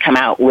they just come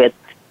out with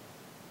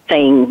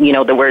saying, you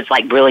know, the words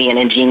like brilliant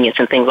and genius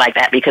and things like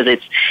that, because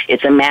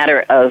it's a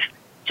matter of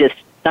just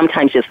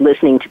sometimes just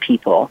listening to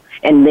people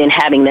and then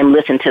having them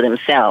listen to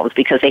themselves,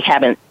 because they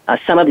haven't,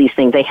 some of these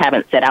things they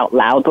haven't said out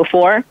loud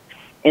before.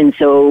 And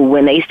so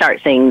when they start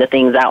saying the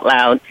things out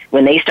loud,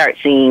 when they start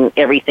seeing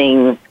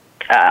everything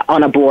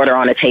on a board or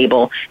on a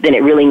table, then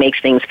it really makes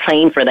things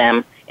plain for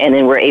them. And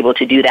then we're able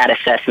to do that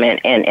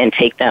assessment and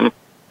take them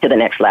to the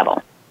next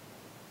level.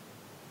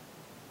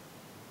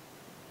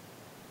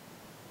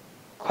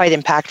 Quite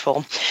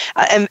impactful.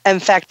 In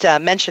fact,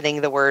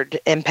 mentioning the word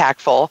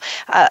impactful,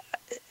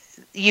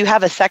 you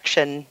have a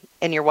section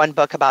in your one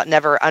book about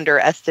never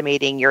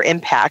underestimating your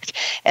impact.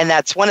 And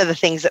that's one of the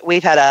things that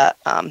we've had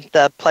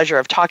the pleasure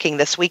of talking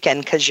this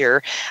weekend, because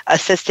you're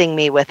assisting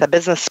me with a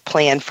business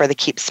plan for the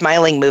Keep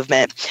Smiling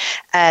movement.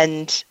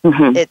 And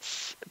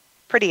it's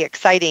pretty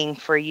exciting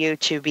for you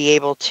to be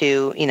able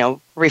to, you know,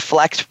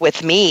 reflect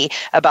with me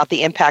about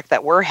the impact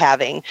that we're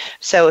having.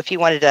 So if you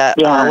wanted to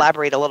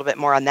elaborate a little bit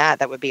more on that,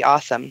 that would be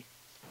awesome.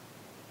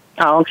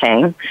 Oh,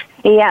 okay.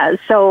 Yeah.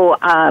 So,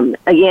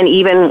 again,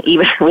 even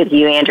with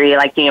you, Andrea,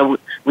 like, you know,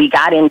 we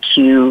got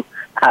into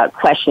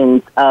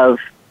questions of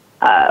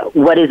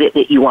what is it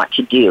that you want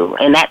to do?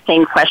 And that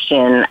same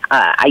question,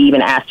 I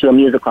even asked to a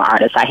musical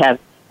artist. I have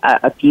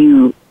a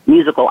few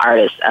musical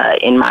artists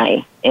in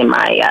my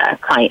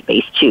client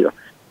base too.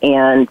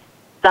 And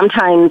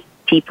sometimes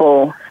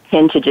people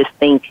tend to just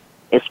think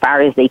as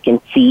far as they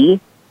can see,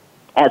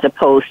 as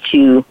opposed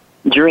to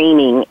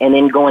dreaming and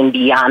then going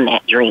beyond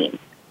that dream.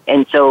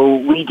 And so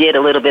we did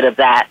a little bit of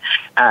that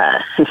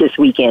this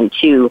weekend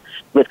too,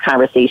 with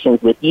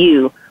conversations with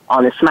you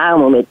on the Smile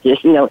Movement.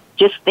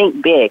 Just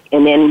think big,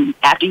 and then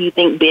after you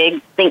think big,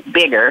 think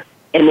bigger,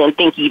 and then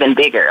think even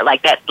bigger.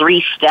 Like that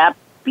 3-step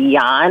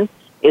beyond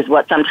is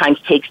what sometimes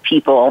takes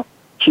people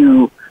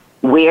to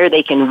where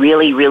they can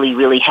really, really,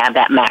 really have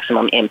that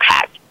maximum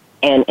impact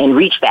and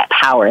reach that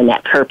power and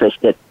that purpose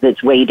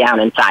that's way down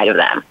inside of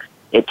them.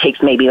 It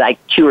takes maybe like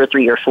 2 or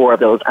 3 or 4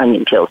 of those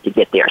onion peels to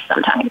get there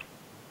sometimes.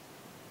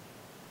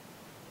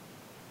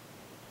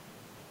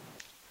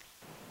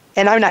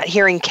 And I'm not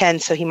hearing Ken,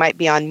 so he might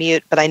be on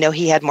mute, but I know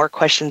he had more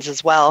questions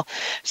as well.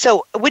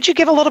 So would you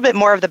give a little bit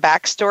more of the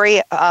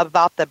backstory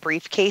about the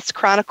Briefcase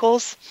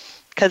Chronicles?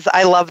 Because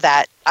I love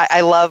that.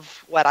 I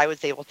love what I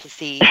was able to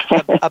see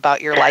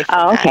about your life.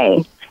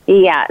 Okay.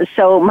 Yeah.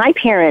 So my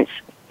parents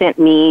sent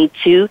me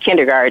to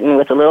kindergarten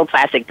with a little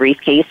plastic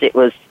briefcase. It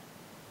was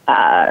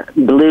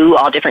blue,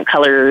 all different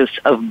colors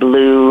of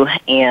blue,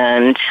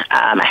 and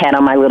I had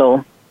on my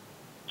little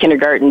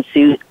kindergarten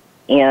suit.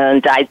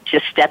 And I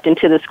just stepped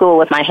into the school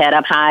with my head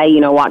up high,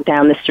 walked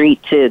down the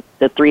street to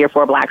the 3 or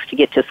 4 blocks to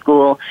get to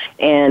school.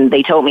 And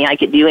they told me I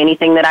could do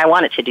anything that I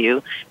wanted to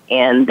do.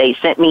 And they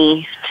sent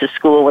me to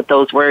school with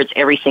those words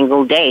every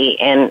single day.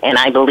 And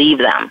I believe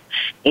them.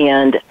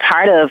 And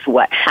part of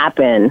what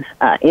happened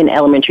in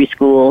elementary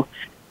school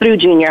through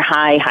junior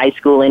high, high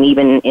school, and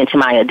even into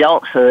my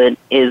adulthood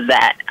is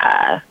that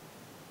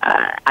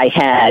I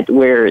had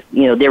where,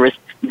 there was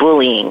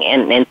bullying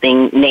and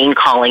name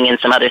calling and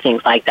some other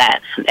things like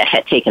that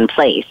had taken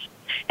place.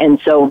 And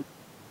so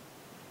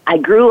I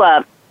grew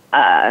up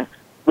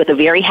with a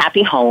very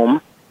happy home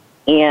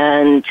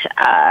and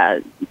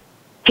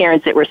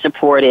parents that were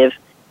supportive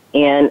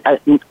and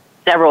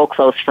several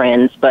close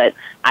friends, but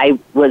I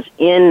was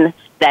in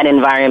that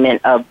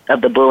environment of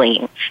the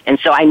bullying. And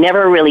so I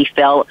never really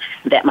felt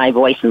that my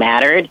voice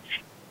mattered.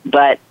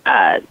 But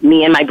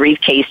me and my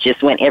briefcase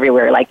just went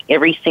everywhere. Like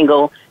every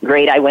single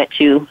grade I went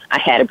to, I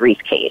had a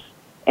briefcase.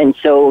 And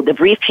so the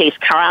Briefcase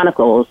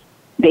Chronicles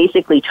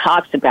basically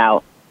talks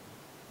about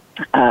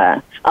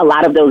a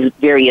lot of those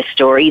various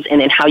stories and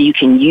then how you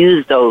can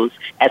use those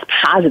as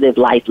positive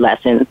life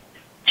lessons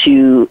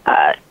to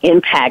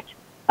impact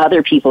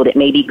other people that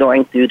may be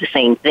going through the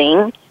same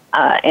thing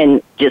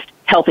and just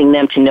helping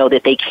them to know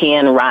that they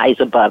can rise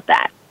above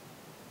that.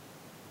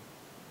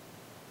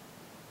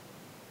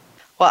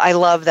 Well, I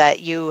love that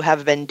you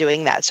have been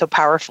doing that so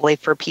powerfully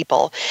for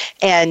people.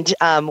 And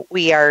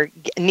we are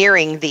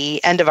nearing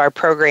the end of our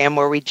program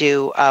where we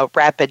do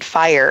rapid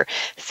fire.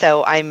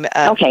 So I'm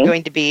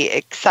going to be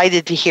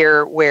excited to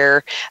hear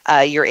where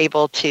you're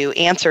able to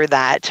answer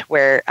that,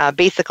 where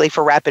basically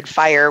for rapid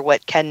fire,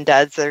 what Ken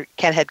does, or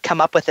Ken had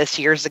come up with this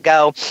years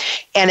ago.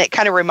 And it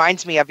kind of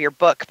reminds me of your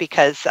book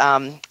because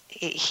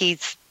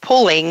he's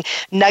pulling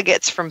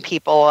nuggets from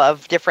people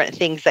of different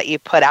things that you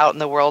put out in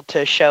the world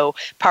to show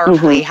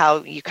powerfully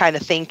how you kind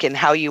of think and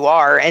how you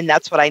are. And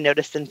that's what I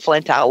noticed in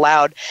Flint Out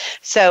Loud.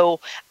 So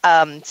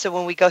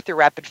when we go through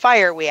rapid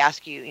fire, we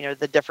ask you,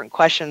 the different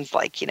questions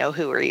like,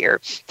 who are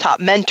your top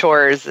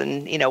mentors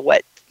and,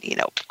 what,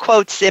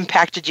 quotes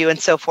impacted you and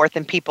so forth.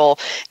 And people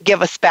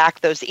give us back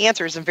those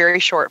answers in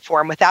very short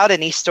form without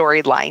any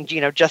storyline,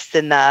 just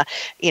in the,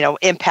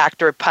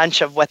 impact or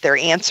punch of what their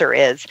answer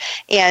is.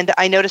 And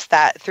I noticed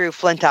that through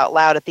Flint Out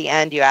Loud at the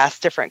end, you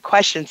asked different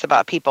questions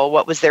about people.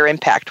 What was their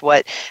impact?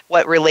 What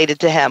related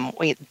to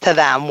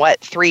them?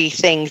 What 3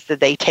 things did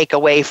they take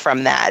away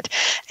from that?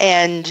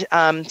 And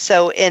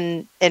so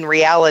in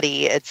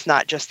reality, it's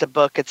not just a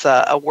book, it's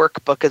a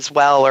workbook as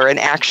well, or an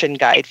action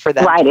guide for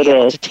them to be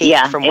able to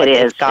take from what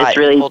they've got. It's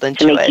really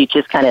to make you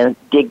just kind of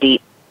dig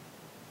deep.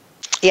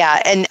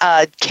 Yeah, and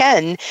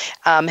Ken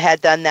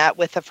had done that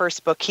with the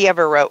first book he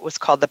ever wrote, was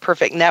called The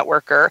Perfect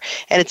Networker,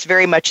 and it's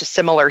very much a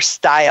similar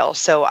style.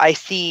 So I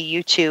see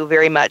you two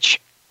very much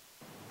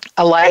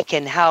alike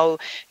in how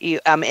you,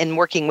 in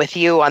working with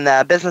you on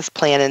the business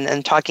plan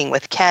and talking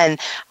with Ken,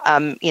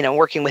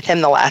 working with him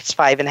the last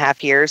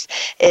 5.5 years,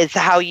 is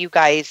how you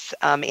guys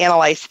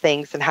analyze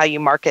things and how you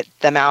market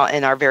them out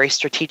and are very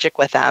strategic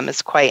with them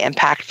is quite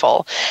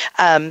impactful.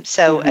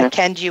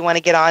 Ken, do you want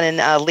to get on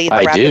and lead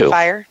the rapid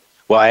fire?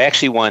 Well, I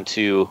actually want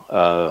to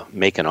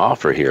make an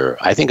offer here.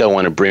 I think I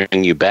want to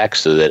bring you back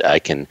so that I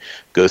can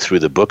go through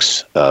the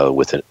books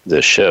with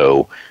the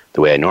show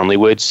the way I normally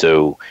would.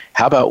 So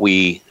how about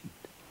we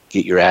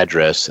get your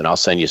address and I'll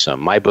send you some of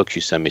my books,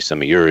 you send me some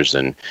of yours,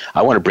 and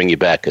I want to bring you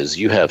back because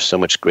you have so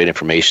much great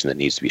information that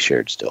needs to be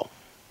shared still.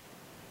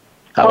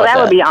 That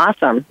would be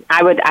awesome.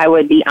 I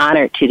would be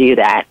honored to do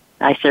that.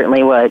 I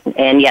certainly would.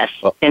 And yes,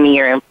 send me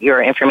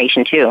your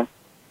information too.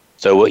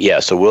 So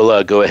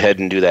we'll go ahead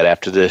and do that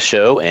after the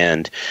show,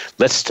 and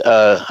let's,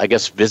 I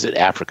guess, visit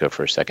Africa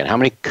for a second. How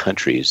many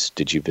countries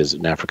did you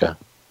visit in Africa?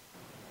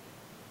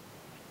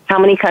 How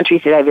many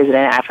countries did I visit in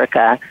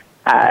Africa?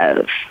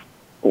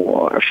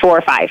 4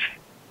 or 5.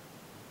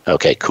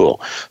 Okay,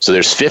 cool. So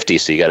there's 50.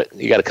 So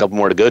you got a couple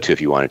more to go to if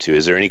you wanted to.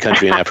 Is there any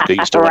country in Africa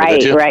you still want to go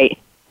to? Right.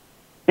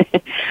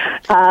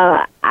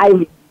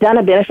 I've done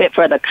a benefit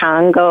for the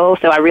Congo,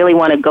 so I really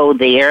want to go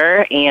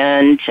there,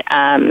 and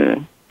I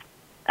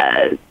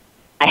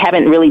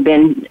haven't really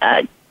been.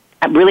 I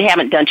really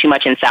haven't done too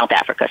much in South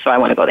Africa, so I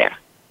want to go there.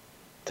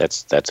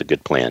 That's a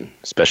good plan,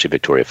 especially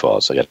Victoria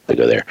Falls. I got to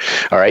go there.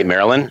 All right,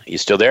 Marilyn, you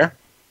still there?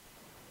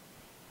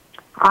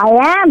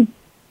 I am.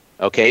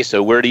 Okay,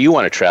 so where do you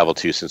want to travel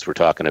to since we're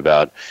talking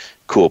about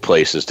cool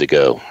places to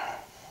go?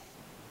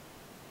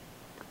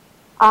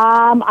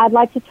 I'd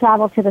like to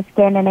travel to the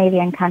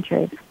Scandinavian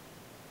countries.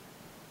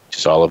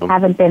 Just all of them?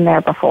 Haven't been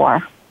there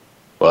before.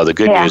 Well, the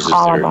good news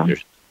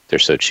is they're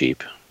so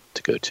cheap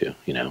to go to,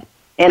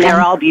 And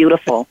they're all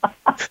beautiful.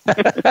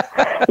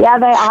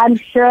 I'm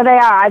sure they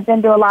are. I've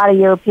been to a lot of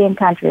European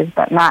countries,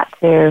 but not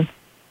to,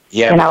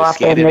 but up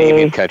Scandinavian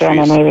in the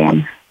countries.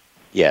 Scandinavian.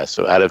 Yeah,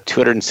 so out of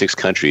 206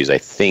 countries, I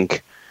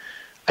think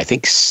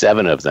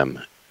 7 of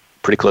them,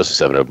 pretty close to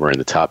 7 of them, are in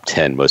the top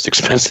 10 most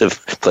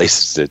expensive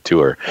places to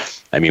tour.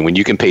 I mean, when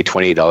you can pay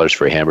 $28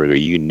 for a hamburger,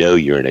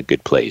 you're in a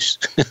good place.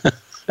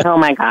 Oh,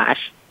 my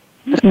gosh.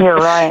 You're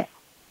right.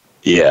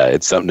 Yeah,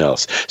 it's something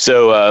else.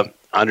 So,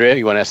 Andrea,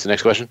 you want to ask the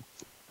next question?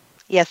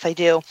 Yes, I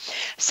do.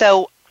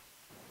 So,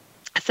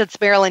 since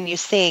Marilyn, you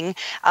sing,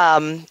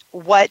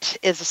 what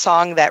is a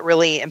song that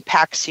really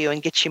impacts you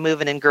and gets you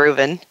moving and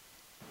grooving?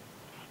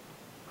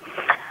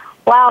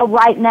 Well,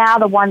 right now,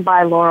 the one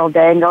by Laurel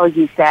Dangle,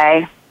 You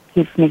Say,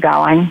 keeps me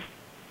going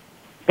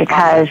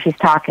because she's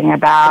talking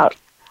about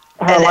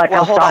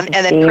her hold on.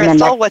 And then,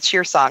 Crystal, what's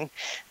your song?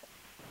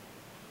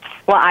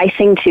 Well, I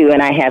sing too,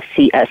 and I have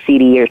a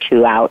CD or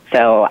 2 out,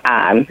 so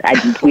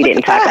we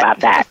didn't talk about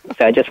that.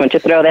 So I just want to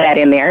throw that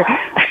in there.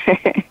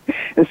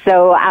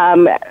 So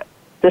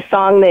the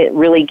song that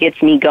really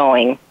gets me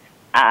going,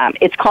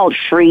 it's called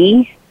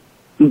Free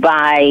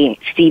by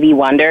Stevie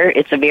Wonder.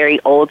 It's a very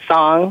old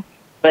song,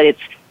 but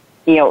it's,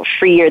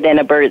 freer than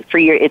a bird.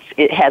 Freer,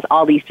 it has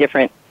all these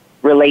different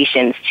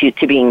relations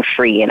to being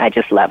free, and I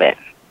just love it.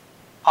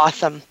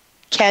 Awesome.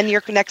 Ken,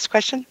 your next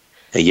question?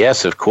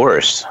 Yes, of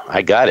course.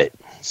 I got it.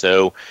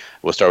 So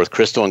we'll start with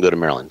Crystal and go to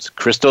Maryland.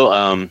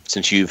 Crystal,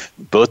 since you've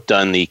both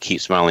done the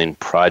Keep Smiling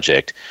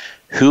project,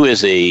 who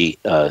is a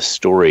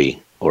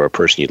story or a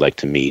person you'd like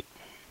to meet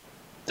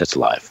that's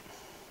alive?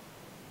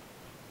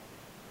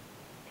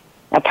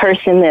 A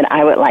person that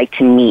I would like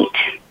to meet.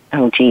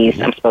 Oh,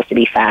 geez, I'm supposed to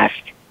be fast.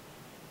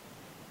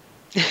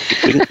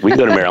 We can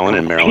go to Maryland,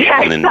 and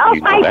then oh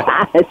you my go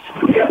back. gosh.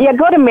 Yeah,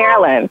 go to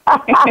Maryland.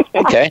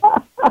 Okay.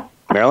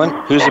 Maryland,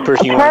 who's the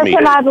person you want to meet? The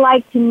person I'd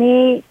like to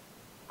meet,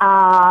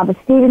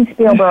 Steven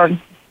Spielberg.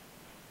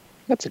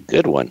 That's a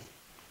good one.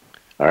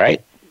 All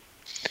right.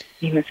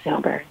 Steven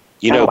Spielberg.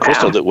 You know,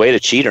 Crystal, the way to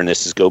cheat on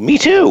this is go, me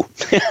too.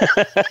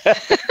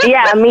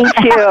 Yeah, me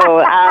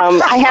too.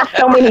 I have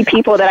so many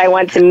people that I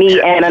want to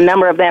meet, and a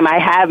number of them I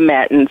have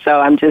met, and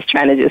so I'm just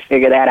trying to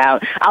figure that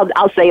out.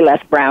 I'll say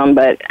Les Brown,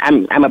 but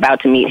I'm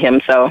about to meet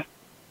him, so.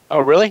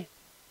 Oh, really?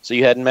 So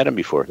you hadn't met him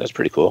before? That's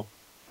pretty cool.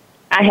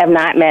 I have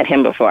not met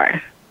him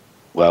before.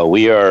 Well,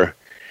 we're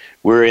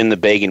in the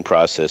begging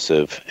process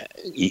of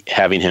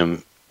having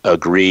him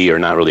agree, or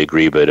not really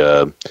agree, but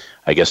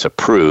I guess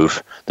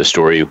approve the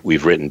story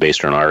we've written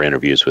based on our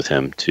interviews with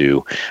him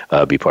to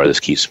be part of this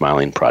Keep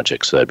Smiling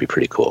project. So that'd be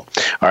pretty cool.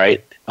 All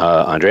right,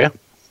 Andrea?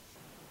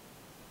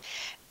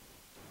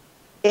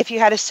 If you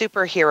had a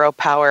superhero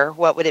power,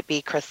 what would it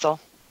be, Crystal?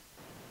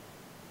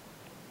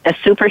 A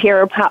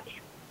superhero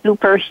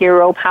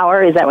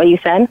power, is that what you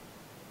said?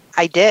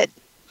 I did.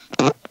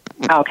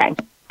 Okay.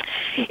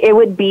 It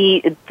would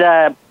be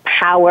the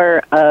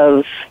power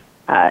of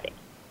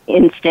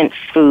instant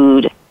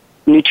food,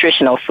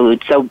 nutritional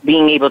food, so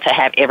being able to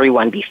have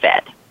everyone be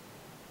fed.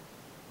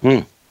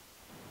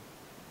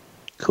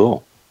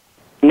 Cool.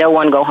 No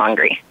one go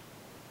hungry.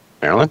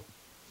 Marilyn?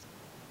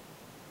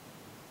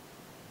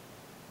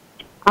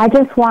 I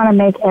just want to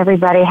make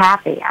everybody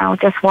happy. I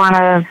just want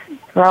to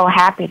throw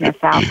happiness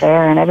out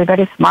there and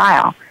everybody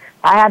smile.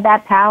 If I had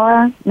that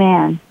power,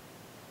 man,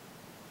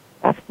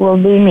 that will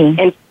be me.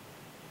 And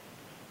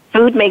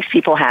food makes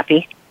people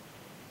happy.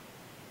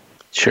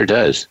 Sure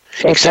does.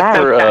 Except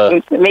for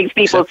it makes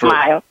people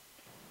smile.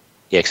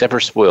 Yeah, except for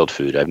spoiled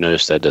food. I've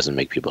noticed that doesn't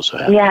make people so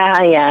happy.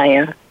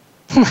 Yeah.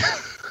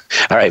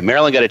 All right,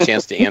 Marilyn got a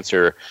chance to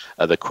answer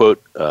the quote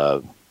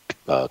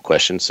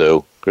question.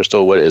 So,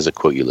 Crystal, what is a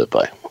quote you live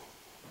by?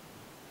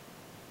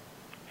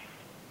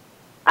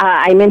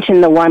 I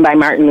mentioned the one by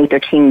Martin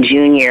Luther King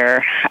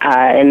Jr.,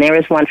 and there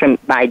was one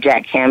by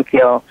Jack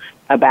Canfield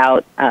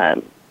about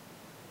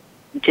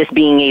just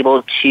being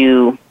able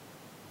to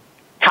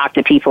talk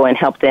to people and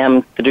help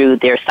them through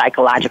their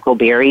psychological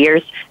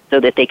barriers so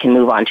that they can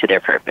move on to their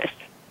purpose.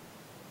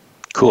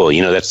 Cool.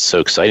 You know, that's so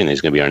exciting.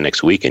 He's going to be on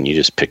next week, and you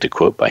just picked a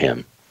quote by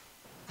him.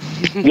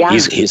 Yeah.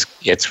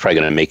 It's probably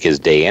going to make his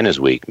day and his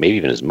week, maybe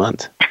even his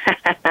month.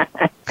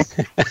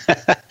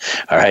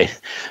 All right.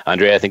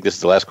 Andrea, I think this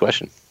is the last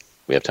question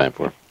we have time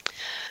for.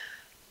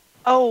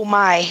 Oh,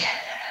 my.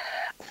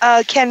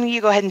 Ken,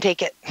 you go ahead and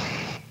take it.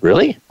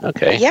 Really?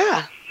 Okay.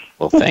 Yeah.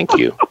 Well, thank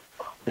you.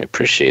 I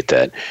appreciate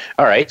that.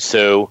 All right,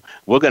 so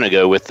we're going to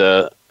go with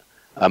a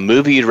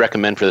movie you'd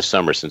recommend for the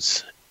summer,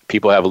 since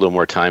people have a little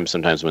more time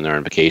sometimes when they're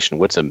on vacation.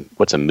 What's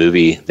a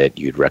movie that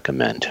you'd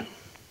recommend?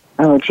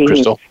 Oh,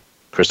 geez.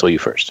 Crystal, you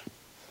first.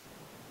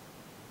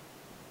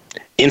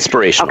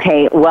 Inspirational.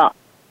 Okay, well,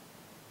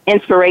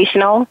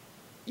 inspirational?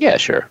 Yeah,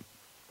 sure.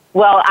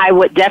 Well, I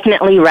would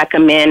definitely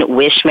recommend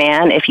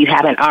Wishman if you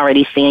haven't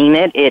already seen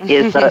it. It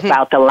is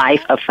about the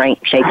life of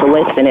Frank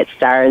Chapowitz, and it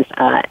stars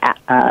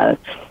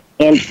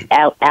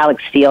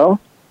Alex Steele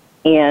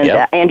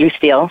and Andrew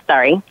Steele,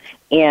 sorry.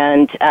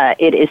 And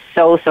it is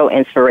so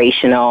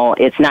inspirational.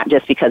 It's not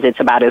just because it's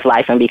about his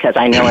life and because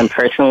I know him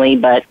personally,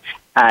 but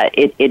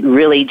it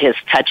really just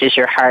touches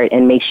your heart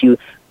and makes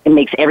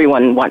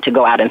everyone want to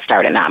go out and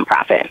start a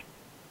nonprofit.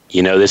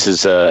 You know, this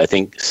is I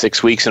think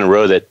 6 weeks in a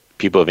row that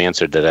people have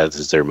answered that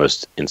is their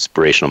most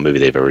inspirational movie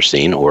they've ever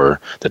seen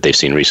or that they've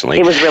seen recently.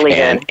 It was really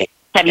good.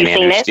 Have you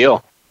seen it?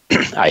 Steele,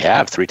 I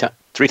have 3 times.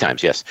 3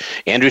 times, yes.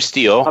 Andrew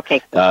Steele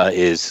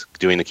is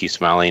doing the Keep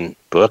Smiling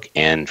book,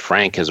 and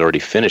Frank has already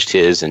finished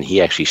his, and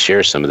he actually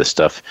shares some of the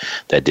stuff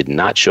that did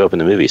not show up in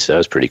the movie, so that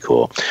was pretty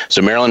cool.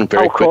 So, Marilyn,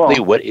 very quickly,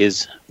 what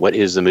is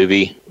the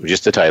movie,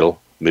 just the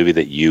title, movie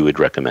that you would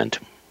recommend?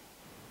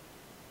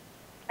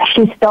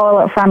 She stole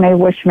it from me,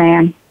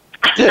 Wishman.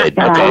 Good,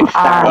 okay.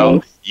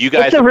 Well, you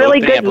guys it's a really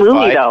good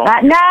movie, though.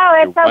 No,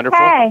 it's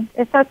okay.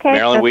 It's okay.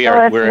 Marilyn,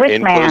 we're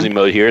in closing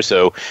mode here.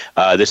 So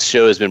this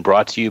show has been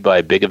brought to you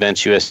by Big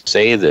Events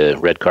USA, the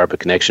Red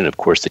Carpet Connection, of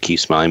course, the Keep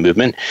Smiling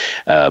movement.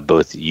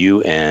 Both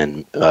you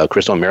and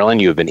Crystal and Marilyn,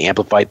 you have been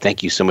amplified.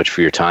 Thank you so much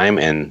for your time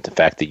and the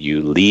fact that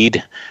you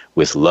lead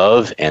with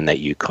love and that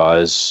you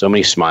cause so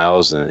many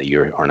smiles and that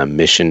you're on a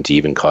mission to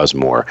even cause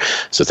more.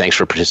 So thanks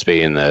for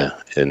participating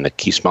in the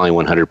Keep Smiling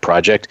 100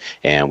 project,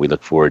 and we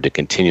look forward to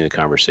continuing the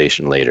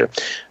conversation later.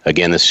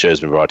 Again, this show has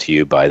been brought to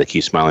you by the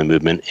Keep Smiling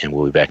movement, and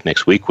we'll be back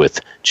next week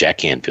with Jack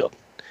Canfield.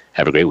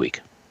 Have a great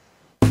week.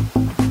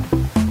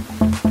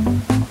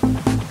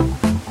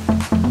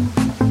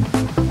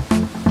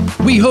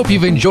 We hope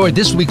you've enjoyed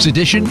this week's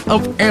edition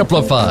of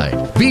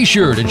Amplified. Be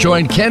sure to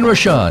join Ken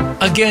Rochon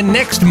again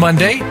next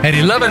Monday at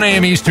 11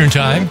 a.m. Eastern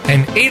Time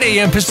and 8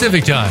 a.m.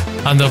 Pacific Time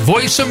on the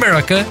Voice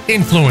America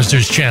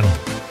Influencers Channel.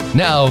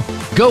 Now,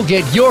 go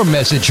get your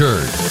message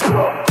heard.